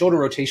lose my shoulder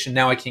rotation.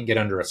 Now I can't get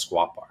under a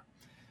squat bar.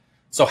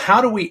 So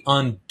how do we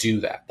undo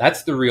that?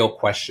 That's the real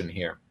question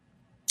here.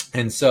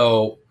 And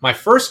so my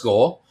first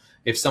goal,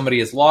 if somebody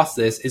has lost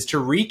this, is to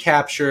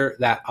recapture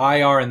that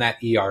IR and that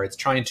ER. It's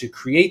trying to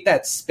create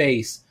that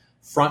space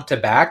front to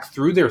back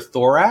through their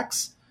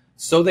thorax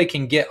so they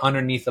can get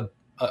underneath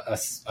a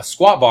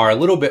squat bar a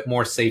little bit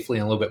more safely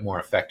and a little bit more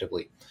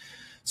effectively.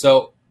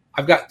 So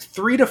I've got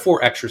 3 to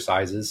 4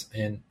 exercises.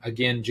 And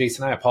again,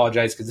 Jason, I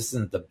apologize because this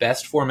isn't the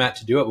best format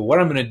to do it. But what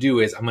I'm going to do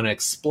is I'm going to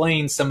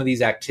explain some of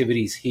these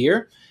activities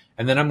here.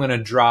 And then I'm going to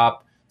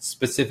drop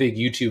specific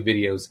YouTube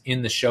videos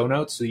in the show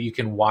notes so you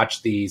can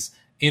watch these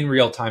in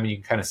real time and you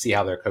can kind of see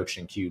how they're coached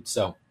and cued.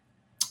 So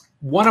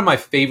one of my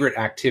favorite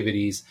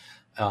activities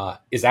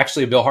is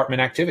actually a Bill Hartman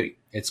activity.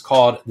 It's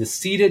called the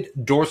seated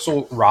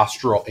dorsal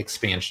rostral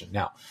expansion.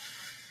 Now,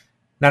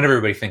 not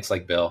everybody thinks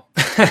like Bill.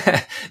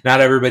 Not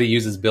everybody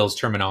uses Bill's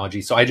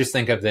terminology. So I just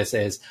think of this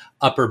as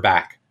upper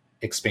back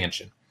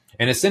expansion.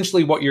 And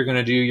essentially what you're going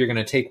to do, you're going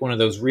to take one of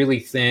those really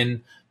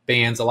thin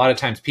bands. A lot of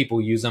times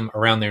people use them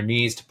around their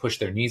knees to push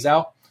their knees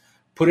out.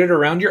 Put it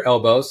around your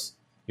elbows.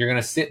 You're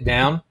going to sit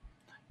down.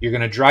 You're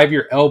going to drive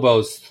your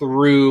elbows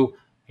through,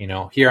 you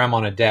know, here I'm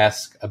on a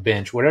desk, a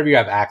bench, whatever you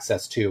have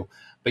access to.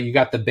 But you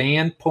got the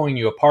band pulling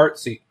you apart,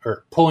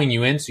 or pulling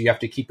you in, so you have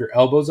to keep your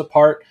elbows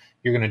apart.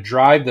 You're going to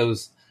drive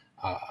those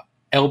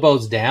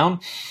elbows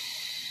down,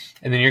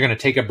 and then you're going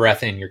to take a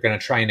breath in. You're going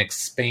to try and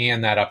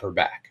expand that upper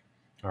back.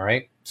 All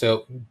right?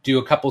 So do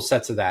a couple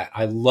sets of that.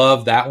 I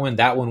love that one.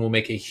 That one will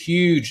make a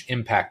huge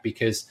impact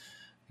because,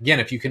 again,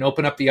 if you can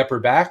open up the upper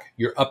back,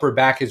 your upper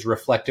back is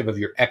reflective of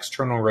your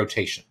external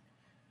rotation.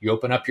 You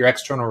open up your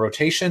external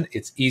rotation,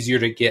 it's easier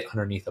to get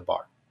underneath a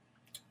bar.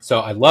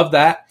 So I love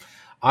that.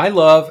 I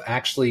love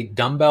actually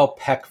dumbbell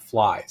pec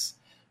flies,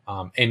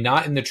 and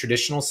not in the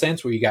traditional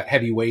sense where you got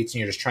heavy weights and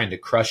you're just trying to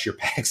crush your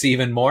pecs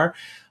even more.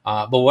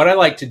 But what I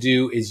like to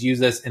do is use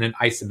this in an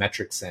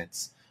isometric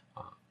sense.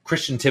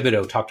 Christian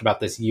Thibodeau talked about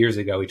this years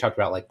ago. He talked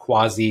about like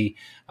quasi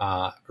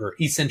or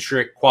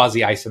eccentric quasi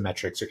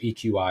isometrics or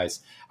EQIs.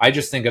 I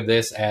just think of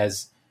this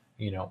as,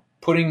 you know,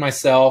 putting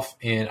myself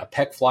in a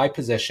pec fly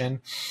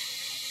position,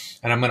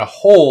 and I'm going to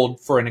hold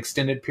for an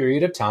extended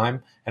period of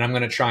time, and I'm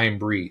going to try and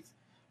breathe.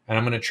 And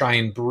I'm going to try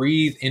and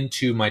breathe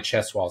into my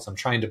chest walls. I'm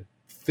trying to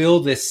fill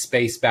this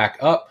space back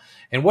up.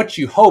 And what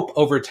you hope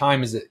over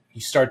time is that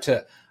you start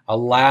to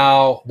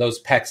allow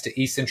those pecs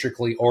to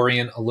eccentrically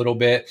orient a little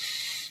bit.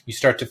 You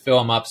start to fill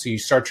them up, so you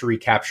start to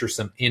recapture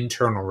some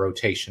internal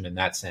rotation in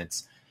that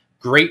sense.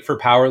 Great for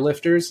power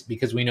lifters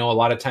because we know a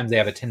lot of times they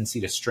have a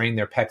tendency to strain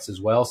their pecs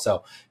as well.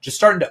 So just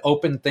starting to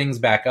open things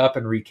back up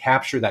and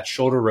recapture that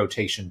shoulder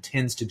rotation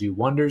tends to do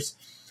wonders.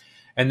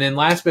 And then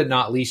last but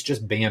not least,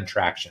 just band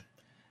traction.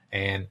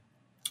 And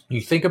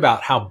you think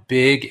about how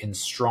big and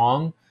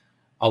strong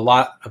a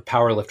lot of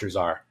power lifters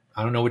are.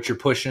 I don't know what you're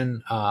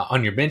pushing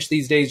on your bench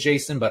these days,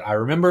 Jason, but I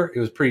remember it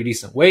was pretty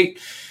decent weight.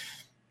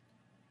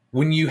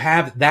 When you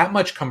have that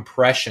much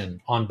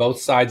compression on both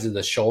sides of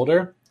the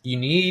shoulder, you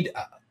need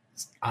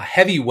a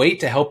heavy weight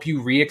to help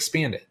you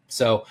re-expand it.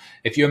 So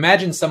if you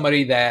imagine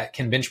somebody that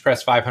can bench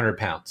press 500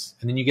 pounds,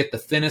 and then you get the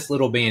thinnest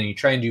little band and you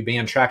try and do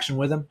band traction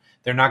with them,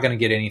 they're not going to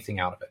get anything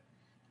out of it,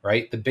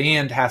 right? The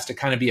band has to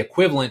kind of be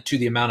equivalent to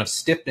the amount of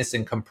stiffness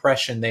and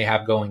compression they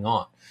have going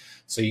on.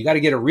 So you got to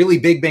get a really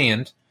big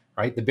band,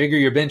 right? The bigger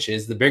your bench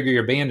is, the bigger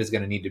your band is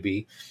going to need to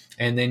be.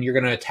 And then you're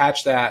going to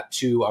attach that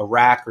to a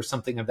rack or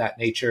something of that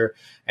nature,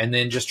 and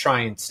then just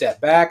try and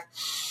step back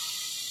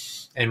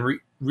and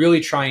really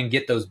try and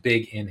get those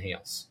big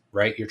inhales,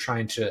 right? You're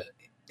trying to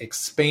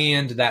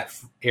expand that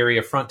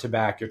area front to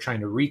back. You're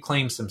trying to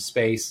reclaim some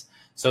space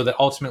so that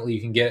ultimately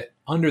you can get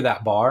under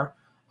that bar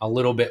a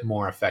little bit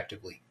more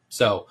effectively.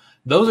 So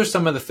those are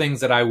some of the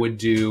things that I would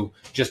do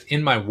just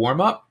in my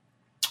warm-up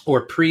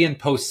or pre and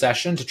post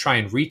session to try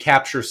and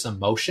recapture some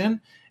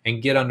motion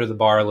and get under the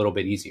bar a little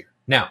bit easier.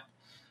 Now,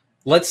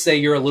 let's say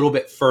you're a little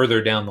bit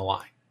further down the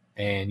line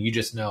and you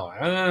just know,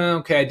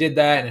 okay, I did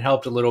that and it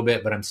helped a little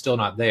bit, but I'm still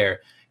not there.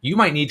 You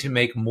might need to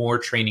make more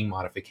training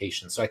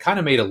modifications. So I kind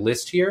of made a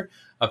list here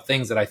of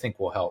things that I think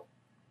will help.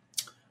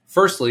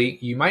 Firstly,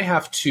 you might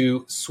have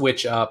to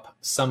switch up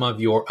some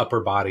of your upper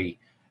body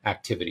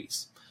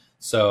activities.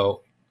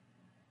 So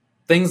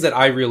things that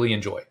I really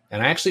enjoy,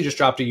 and I actually just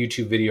dropped a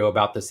YouTube video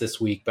about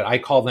this week, but I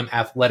call them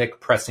athletic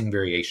pressing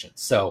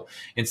variations. So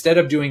instead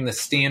of doing the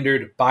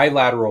standard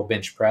bilateral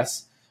bench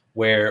press,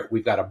 where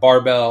we've got a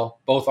barbell,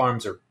 both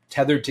arms are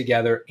tethered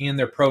together and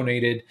they're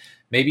pronated,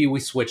 maybe we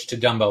switch to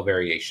dumbbell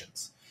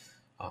variations.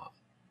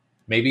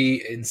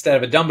 Maybe instead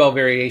of a dumbbell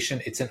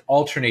variation, it's an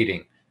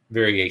alternating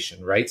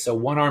variation, right? So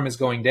one arm is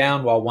going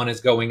down while one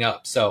is going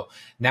up. So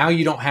now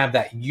you don't have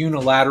that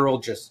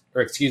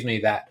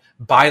that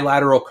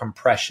bilateral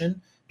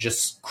compression,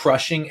 just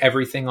crushing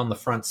everything on the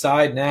front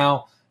side.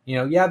 Now,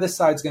 this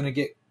side's going to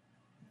get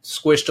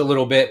squished a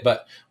little bit,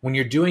 but when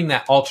you're doing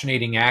that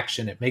alternating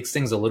action, it makes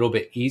things a little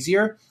bit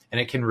easier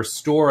and it can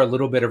restore a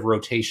little bit of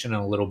rotation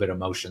and a little bit of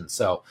motion.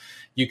 So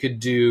you could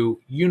do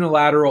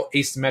unilateral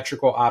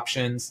asymmetrical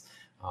options.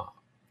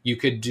 You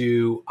could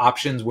do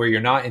options where you're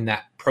not in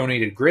that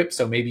pronated grip.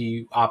 So maybe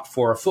you opt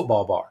for a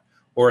football bar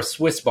or a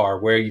Swiss bar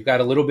where you've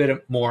got a little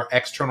bit more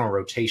external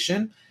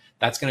rotation.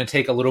 That's going to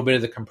take a little bit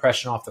of the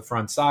compression off the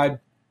front side.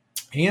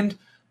 And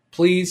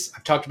please,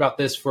 I've talked about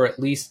this for at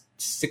least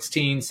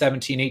 16,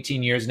 17,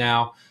 18 years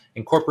now,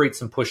 incorporate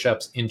some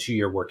push-ups into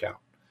your workout,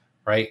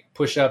 right?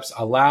 Push-ups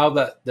allow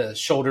the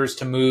shoulders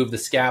to move, the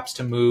scaps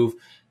to move,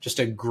 just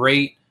a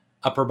great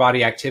upper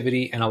body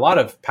activity. And a lot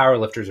of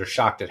powerlifters are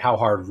shocked at how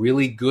hard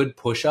really good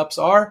push-ups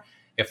are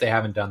if they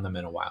haven't done them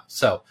in a while.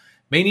 So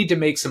may need to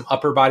make some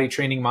upper body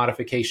training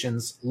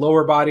modifications.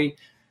 Lower body,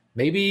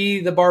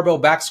 maybe the barbell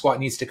back squat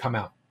needs to come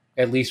out,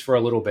 at least for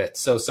a little bit.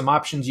 So some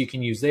options you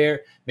can use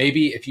there.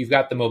 Maybe if you've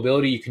got the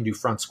mobility, you can do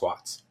front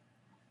squats.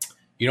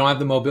 You don't have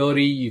the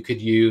mobility, you could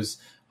use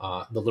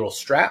the little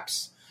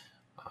straps.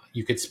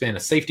 You could spin a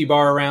safety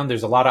bar around.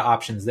 There's a lot of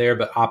options there,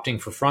 but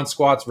opting for front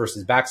squats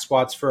versus back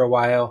squats for a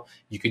while,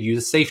 you could use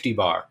a safety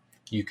bar.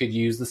 You could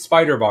use the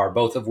spider bar,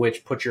 both of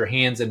which put your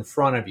hands in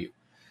front of you.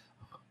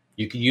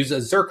 You could use a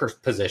Zerker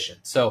position.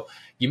 So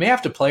you may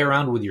have to play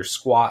around with your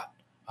squat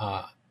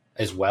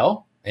as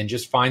well and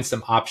just find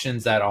some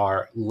options that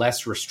are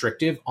less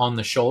restrictive on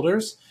the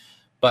shoulders.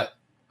 But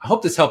I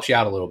hope this helps you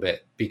out a little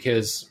bit,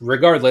 because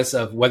regardless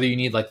of whether you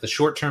need like the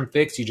short-term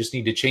fix, you just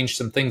need to change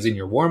some things in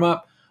your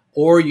warm-up,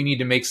 or you need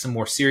to make some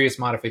more serious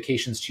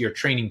modifications to your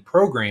training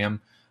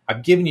program.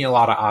 I've given you a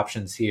lot of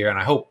options here, and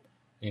I hope,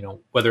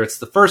 whether it's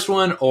the first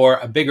one or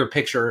a bigger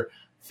picture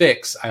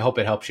fix, I hope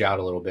it helps you out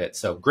a little bit.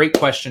 So great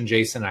question,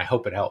 Jason. I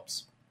hope it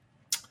helps.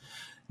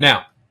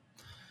 Now,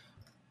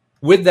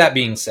 with that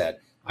being said,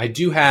 I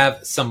do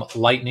have some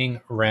lightning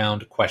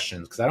round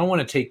questions because I don't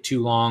want to take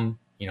too long.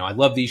 I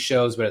love these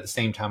shows, but at the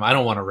same time, I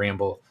don't want to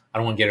ramble. I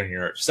don't want to get on your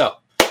nerves. So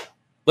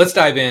let's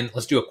dive in.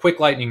 Let's do a quick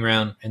lightning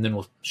round, and then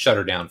we'll shut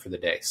her down for the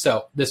day.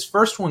 So this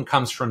first one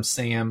comes from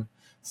Sam.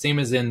 Sam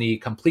is in the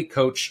Complete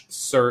Coach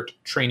Cert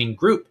training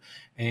group,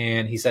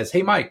 and he says,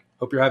 "Hey, Mike,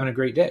 hope you're having a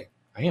great day."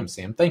 I am,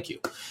 Sam. Thank you.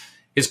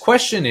 His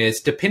question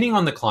is, depending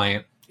on the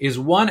client, is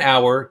 1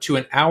 hour to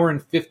an hour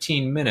and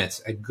 15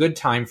 minutes a good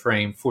time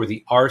frame for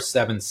the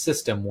R7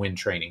 system when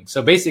training?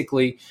 So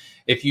basically,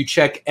 if you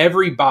check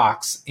every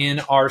box in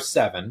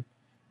R7,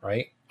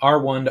 right,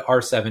 R1 to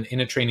R7 in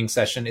a training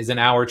session, is an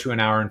hour to an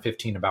hour and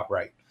 15 about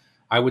right?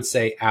 I would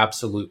say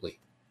absolutely.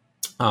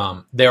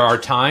 There are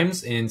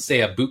times in,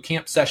 say, a boot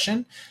camp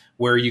session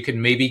where you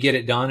can maybe get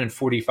it done in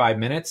 45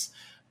 minutes.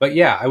 But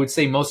yeah, I would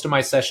say most of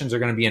my sessions are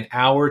going to be an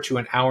hour to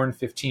an hour and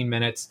 15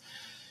 minutes.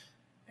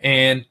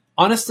 And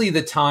honestly,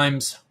 the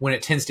times when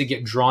it tends to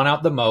get drawn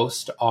out the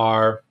most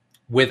are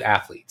with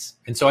athletes.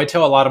 And so I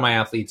tell a lot of my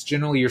athletes,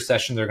 generally your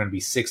sessions are going to be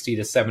 60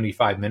 to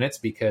 75 minutes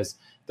because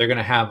they're going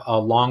to have a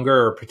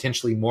longer or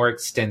potentially more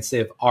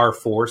extensive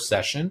R4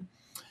 session.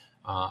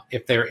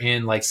 If they're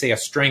in, like, say, a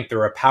strength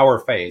or a power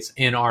phase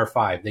in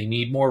R5, they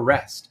need more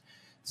rest.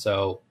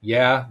 So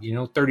yeah,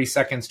 30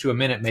 seconds to a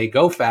minute may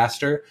go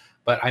faster,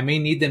 but I may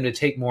need them to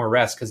take more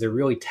rest because they're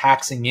really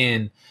taxing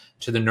in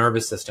to the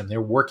nervous system.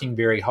 They're working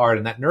very hard,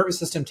 and that nervous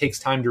system takes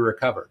time to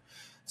recover.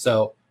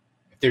 So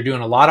if they're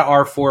doing a lot of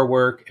R4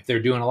 work, if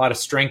they're doing a lot of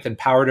strength and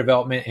power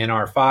development in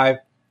R5,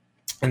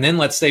 and then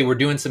let's say we're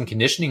doing some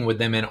conditioning with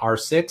them in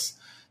R6,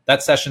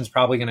 that session's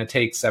probably going to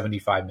take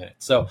 75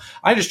 minutes. So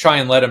I just try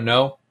and let them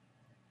know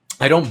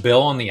I don't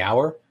bill on the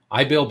hour.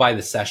 I bill by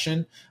the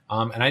session.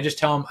 And I just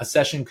tell them a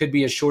session could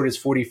be as short as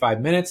 45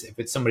 minutes. If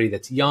it's somebody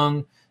that's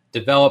young,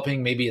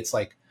 developing, maybe it's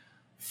like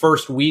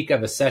first week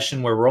of a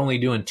session where we're only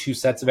doing 2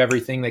 sets of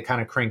everything, they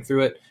kind of crank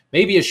through it,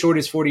 maybe as short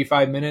as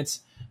 45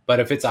 minutes. But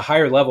if it's a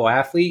higher level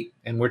athlete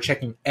and we're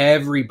checking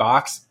every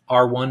box,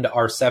 R1 to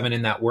R7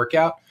 in that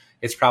workout,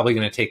 it's probably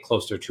going to take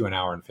closer to an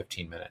hour and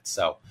 15 minutes.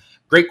 So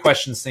great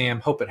question, Sam.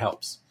 Hope it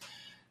helps.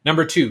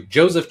 Number 2,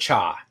 Joseph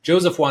Cha.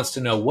 Joseph wants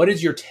to know, what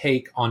is your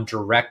take on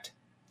direct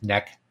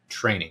neck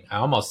training? I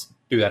almost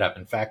threw that up.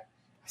 In fact,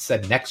 I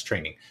said next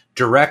training,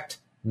 direct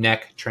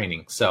neck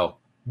training. So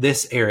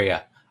this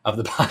area of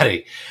the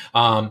body.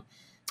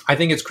 I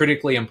think it's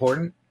critically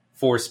important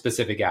for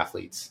specific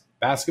athletes.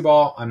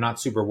 Basketball, I'm not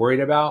super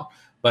worried about,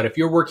 but if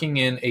you're working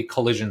in a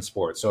collision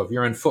sport, so if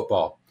you're in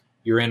football,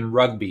 you're in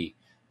rugby,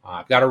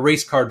 I've got a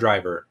race car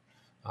driver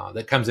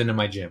that comes into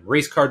my gym,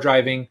 race car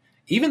driving,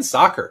 even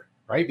soccer,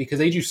 right? Because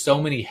they do so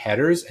many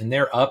headers and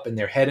they're up and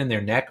their head and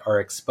their neck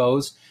are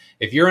exposed.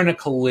 If you're in a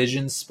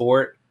collision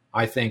sport,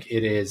 I think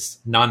it is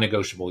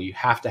non-negotiable. You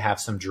have to have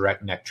some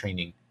direct neck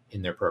training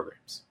in their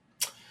programs.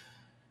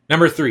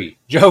 Number 3,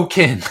 Joe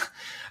Kin.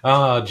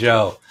 Oh,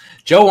 Joe.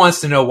 Joe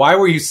wants to know, why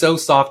were you so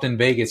soft in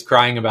Vegas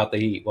crying about the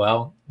heat?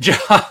 Well, Joe,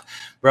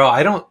 bro,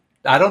 I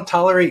don't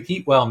tolerate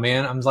heat well,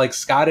 man. I'm like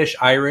Scottish,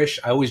 Irish.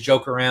 I always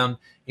joke around.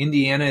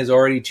 Indiana is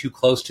already too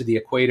close to the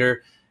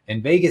equator.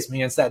 And Vegas,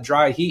 man, it's that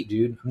dry heat,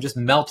 dude. I'm just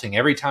melting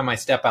every time I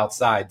step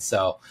outside.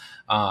 So,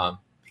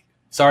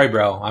 sorry,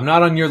 bro. I'm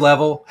not on your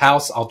level.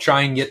 House, I'll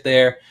try and get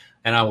there,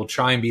 and I will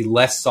try and be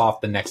less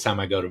soft the next time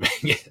I go to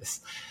Vegas.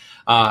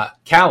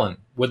 Callan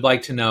would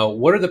like to know,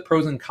 what are the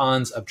pros and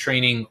cons of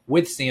training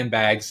with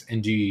sandbags,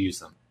 and do you use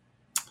them?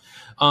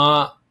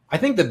 I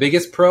think the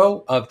biggest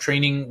pro of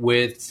training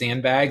with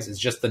sandbags is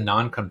just the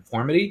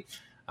non-conformity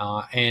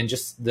and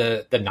just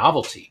the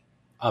novelty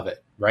of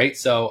it, right?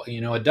 So,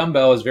 a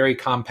dumbbell is very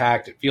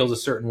compact. It feels a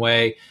certain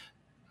way.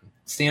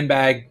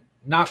 Sandbag,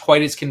 not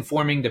quite as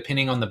conforming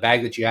depending on the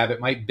bag that you have.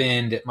 It might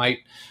bend. It might,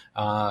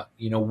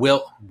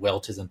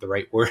 wilt isn't the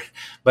right word,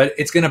 but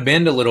it's going to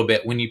bend a little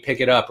bit when you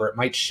pick it up, or it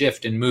might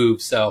shift and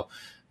move. So,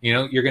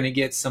 you're going to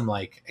get some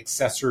like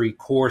accessory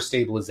core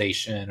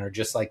stabilization or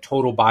just like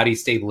total body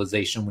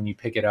stabilization when you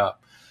pick it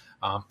up.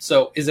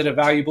 So is it a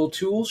valuable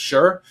tool?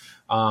 Sure.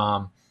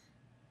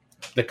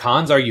 The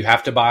cons are you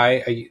have to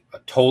buy a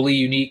totally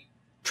unique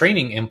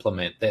training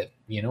implement that,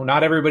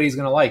 not everybody's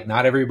going to like,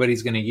 not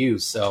everybody's going to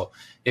use. So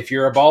if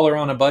you're a baller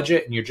on a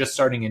budget and you're just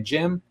starting a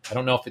gym, I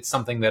don't know if it's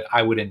something that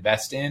I would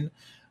invest in.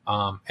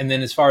 And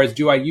then as far as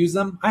do I use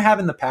them? I have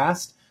in the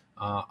past.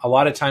 A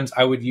lot of times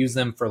I would use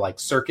them for like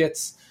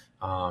circuits.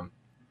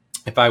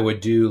 If I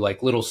would do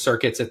like little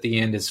circuits at the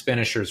end as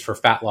finishers for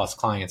fat loss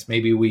clients,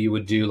 maybe we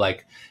would do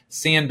like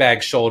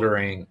sandbag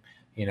shouldering,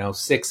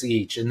 6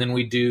 each. And then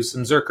we do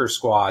some Zerker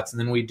squats. And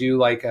then we do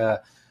like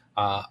a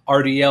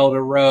RDL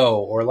to row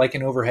or like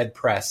an overhead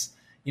press.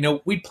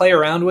 We'd play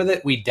around with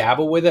it. We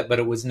dabble with it, but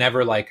it was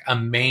never like a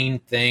main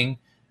thing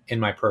in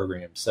my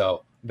program.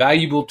 So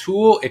valuable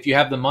tool. If you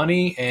have the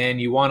money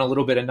and you want a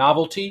little bit of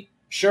novelty,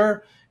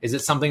 sure. Is it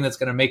something that's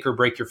going to make or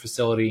break your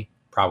facility?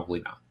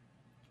 Probably not.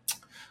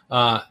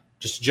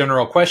 Just a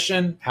general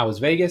question. How was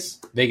Vegas?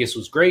 Vegas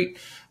was great.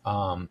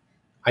 I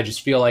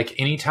just feel like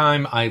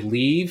anytime I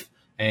leave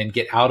and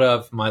get out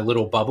of my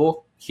little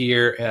bubble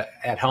here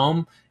at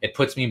home, it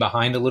puts me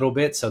behind a little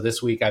bit. So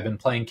this week I've been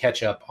playing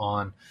catch up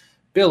on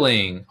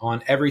billing,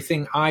 on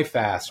everything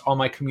IFAST, all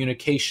my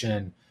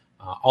communication,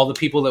 all the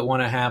people that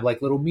want to have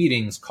like little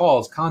meetings,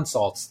 calls,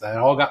 consults, that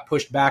all got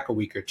pushed back a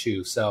week or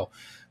two. So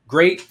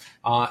great.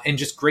 And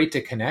just great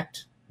to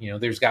connect.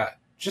 There's got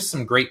just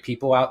some great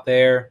people out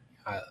there.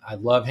 I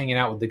love hanging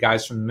out with the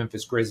guys from the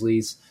Memphis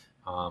Grizzlies.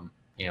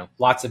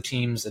 Lots of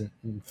teams and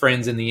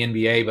friends in the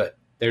NBA, but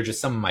they're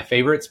just some of my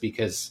favorites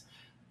because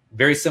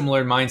very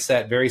similar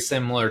mindset, very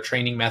similar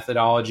training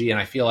methodology. And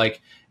I feel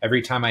like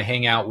every time I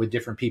hang out with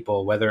different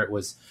people, whether it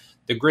was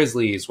the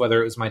Grizzlies,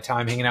 whether it was my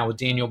time hanging out with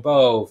Daniel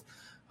Bove,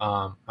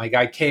 my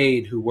guy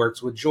Cade, who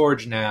works with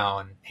George now,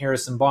 and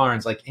Harrison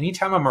Barnes, like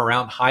anytime I'm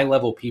around high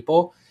level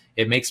people,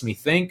 it makes me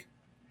think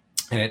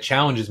and it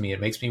challenges me.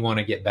 It makes me want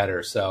to get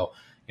better. So,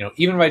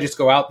 even if I just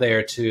go out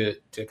there to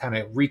kind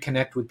of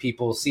reconnect with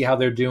people, see how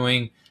they're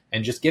doing,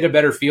 and just get a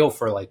better feel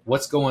for like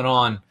what's going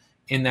on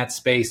in that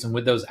space and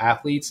with those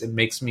athletes, it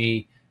makes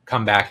me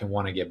come back and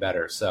want to get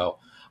better. So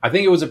I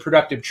think it was a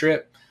productive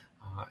trip.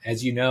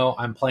 As you know,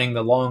 I'm playing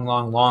the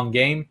long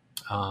game.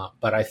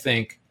 But I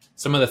think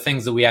some of the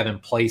things that we have in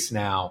place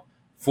now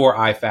for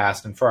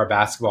IFAST and for our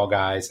basketball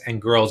guys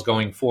and girls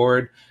going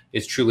forward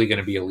is truly going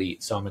to be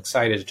elite. So I'm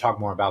excited to talk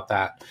more about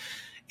that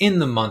in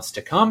the months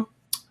to come.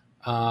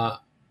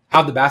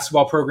 How'd the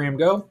basketball program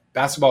go?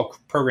 Basketball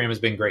program has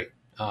been great.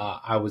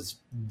 I was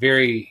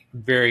very,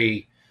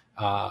 very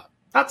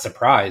not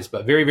surprised,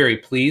 but very, very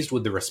pleased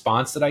with the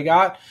response that I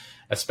got,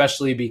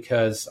 especially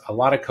because a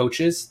lot of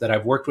coaches that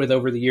I've worked with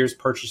over the years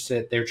purchased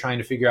it. They're trying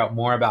to figure out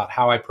more about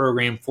how I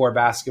program for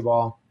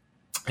basketball.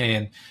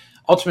 And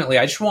ultimately,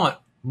 I just want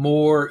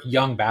more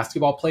young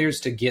basketball players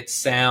to get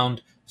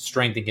sound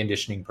strength and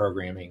conditioning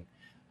programming.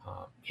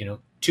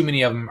 Too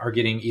many of them are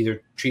getting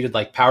either treated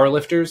like power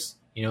lifters.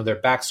 They're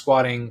back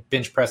squatting,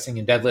 bench pressing,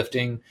 and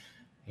deadlifting,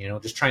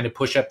 just trying to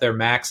push up their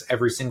max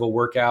every single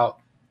workout.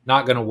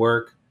 Not going to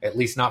work, at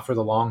least not for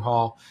the long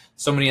haul.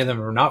 So many of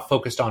them are not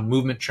focused on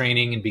movement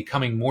training and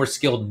becoming more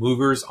skilled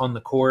movers on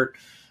the court.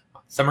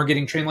 Some are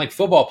getting trained like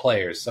football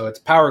players. So it's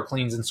power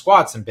cleans and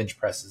squats and bench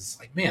presses. It's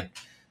like, man,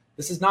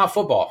 this is not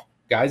football,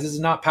 guys. This is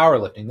not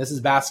powerlifting. This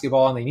is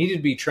basketball, and they need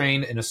to be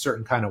trained in a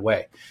certain kind of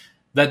way.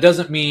 That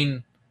doesn't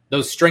mean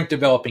those strength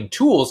developing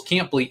tools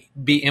can't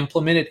be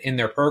implemented in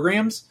their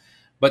programs,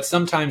 but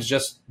sometimes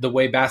just the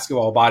way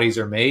basketball bodies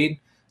are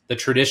made, the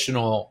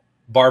traditional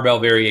barbell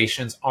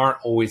variations aren't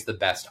always the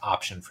best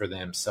option for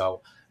them.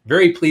 So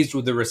very pleased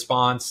with the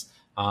response.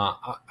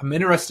 I'm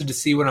interested to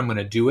see what I'm going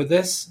to do with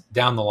this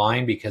down the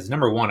line, because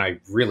number one, I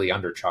really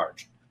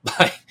undercharge.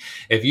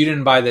 If you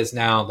didn't buy this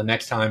now, the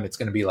next time it's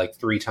going to be like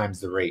 3 times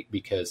the rate,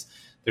 because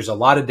there's a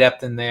lot of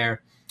depth in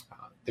there.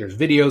 There's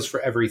videos for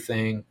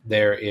everything.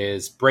 There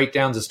is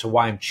breakdowns as to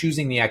why I'm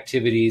choosing the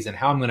activities and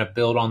how I'm going to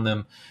build on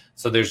them.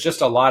 So there's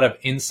just a lot of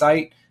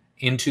insight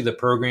into the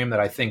program that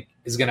I think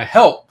is going to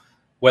help,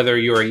 whether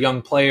you're a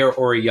young player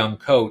or a young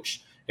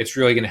coach. It's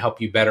really going to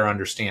help you better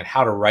understand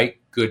how to write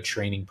good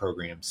training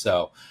programs.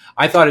 So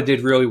I thought it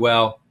did really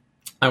well.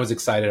 I was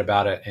excited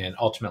about it, and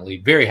ultimately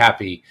very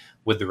happy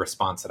with the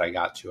response that I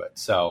got to it.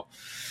 So,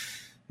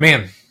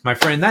 man, my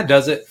friend, that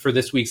does it for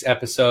this week's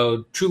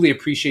episode. Truly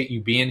appreciate you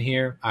being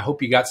here. I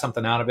hope you got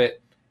something out of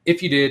it.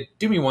 If you did,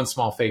 do me one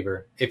small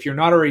favor. If you're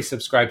not already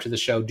subscribed to the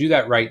show, do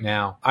that right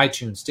now.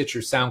 iTunes, Stitcher,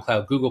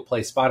 SoundCloud, Google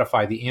Play,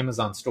 Spotify, the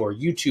Amazon Store,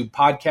 YouTube,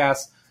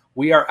 podcasts.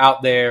 We are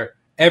out there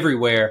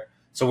everywhere.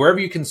 So wherever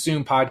you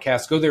consume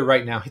podcasts, go there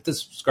right now. Hit the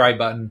subscribe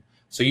button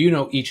so you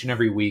know each and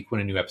every week when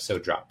a new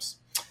episode drops.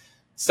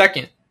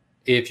 Second,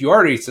 if you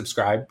already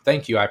subscribed,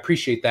 thank you. I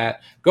appreciate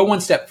that. Go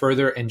one step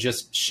further and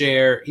just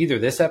share either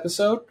this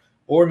episode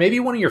or maybe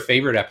one of your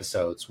favorite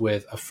episodes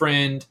with a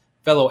friend,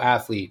 fellow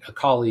athlete, a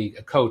colleague,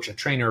 a coach, a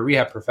trainer, a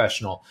rehab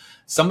professional,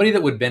 somebody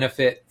that would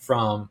benefit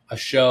from a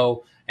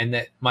show and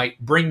that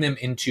might bring them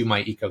into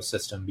my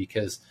ecosystem,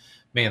 because,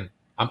 man,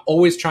 I'm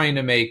always trying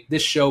to make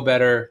this show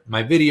better,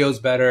 my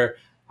videos better.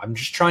 I'm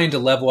just trying to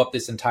level up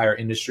this entire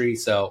industry.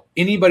 So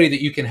anybody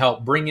that you can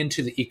help bring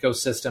into the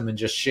ecosystem and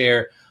just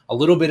share a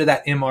little bit of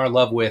that MR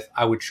love with,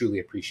 I would truly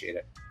appreciate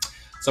it.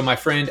 So my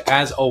friend,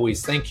 as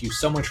always, thank you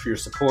so much for your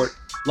support.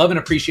 Love and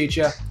appreciate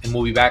you. And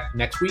we'll be back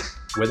next week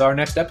with our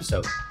next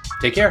episode.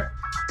 Take care.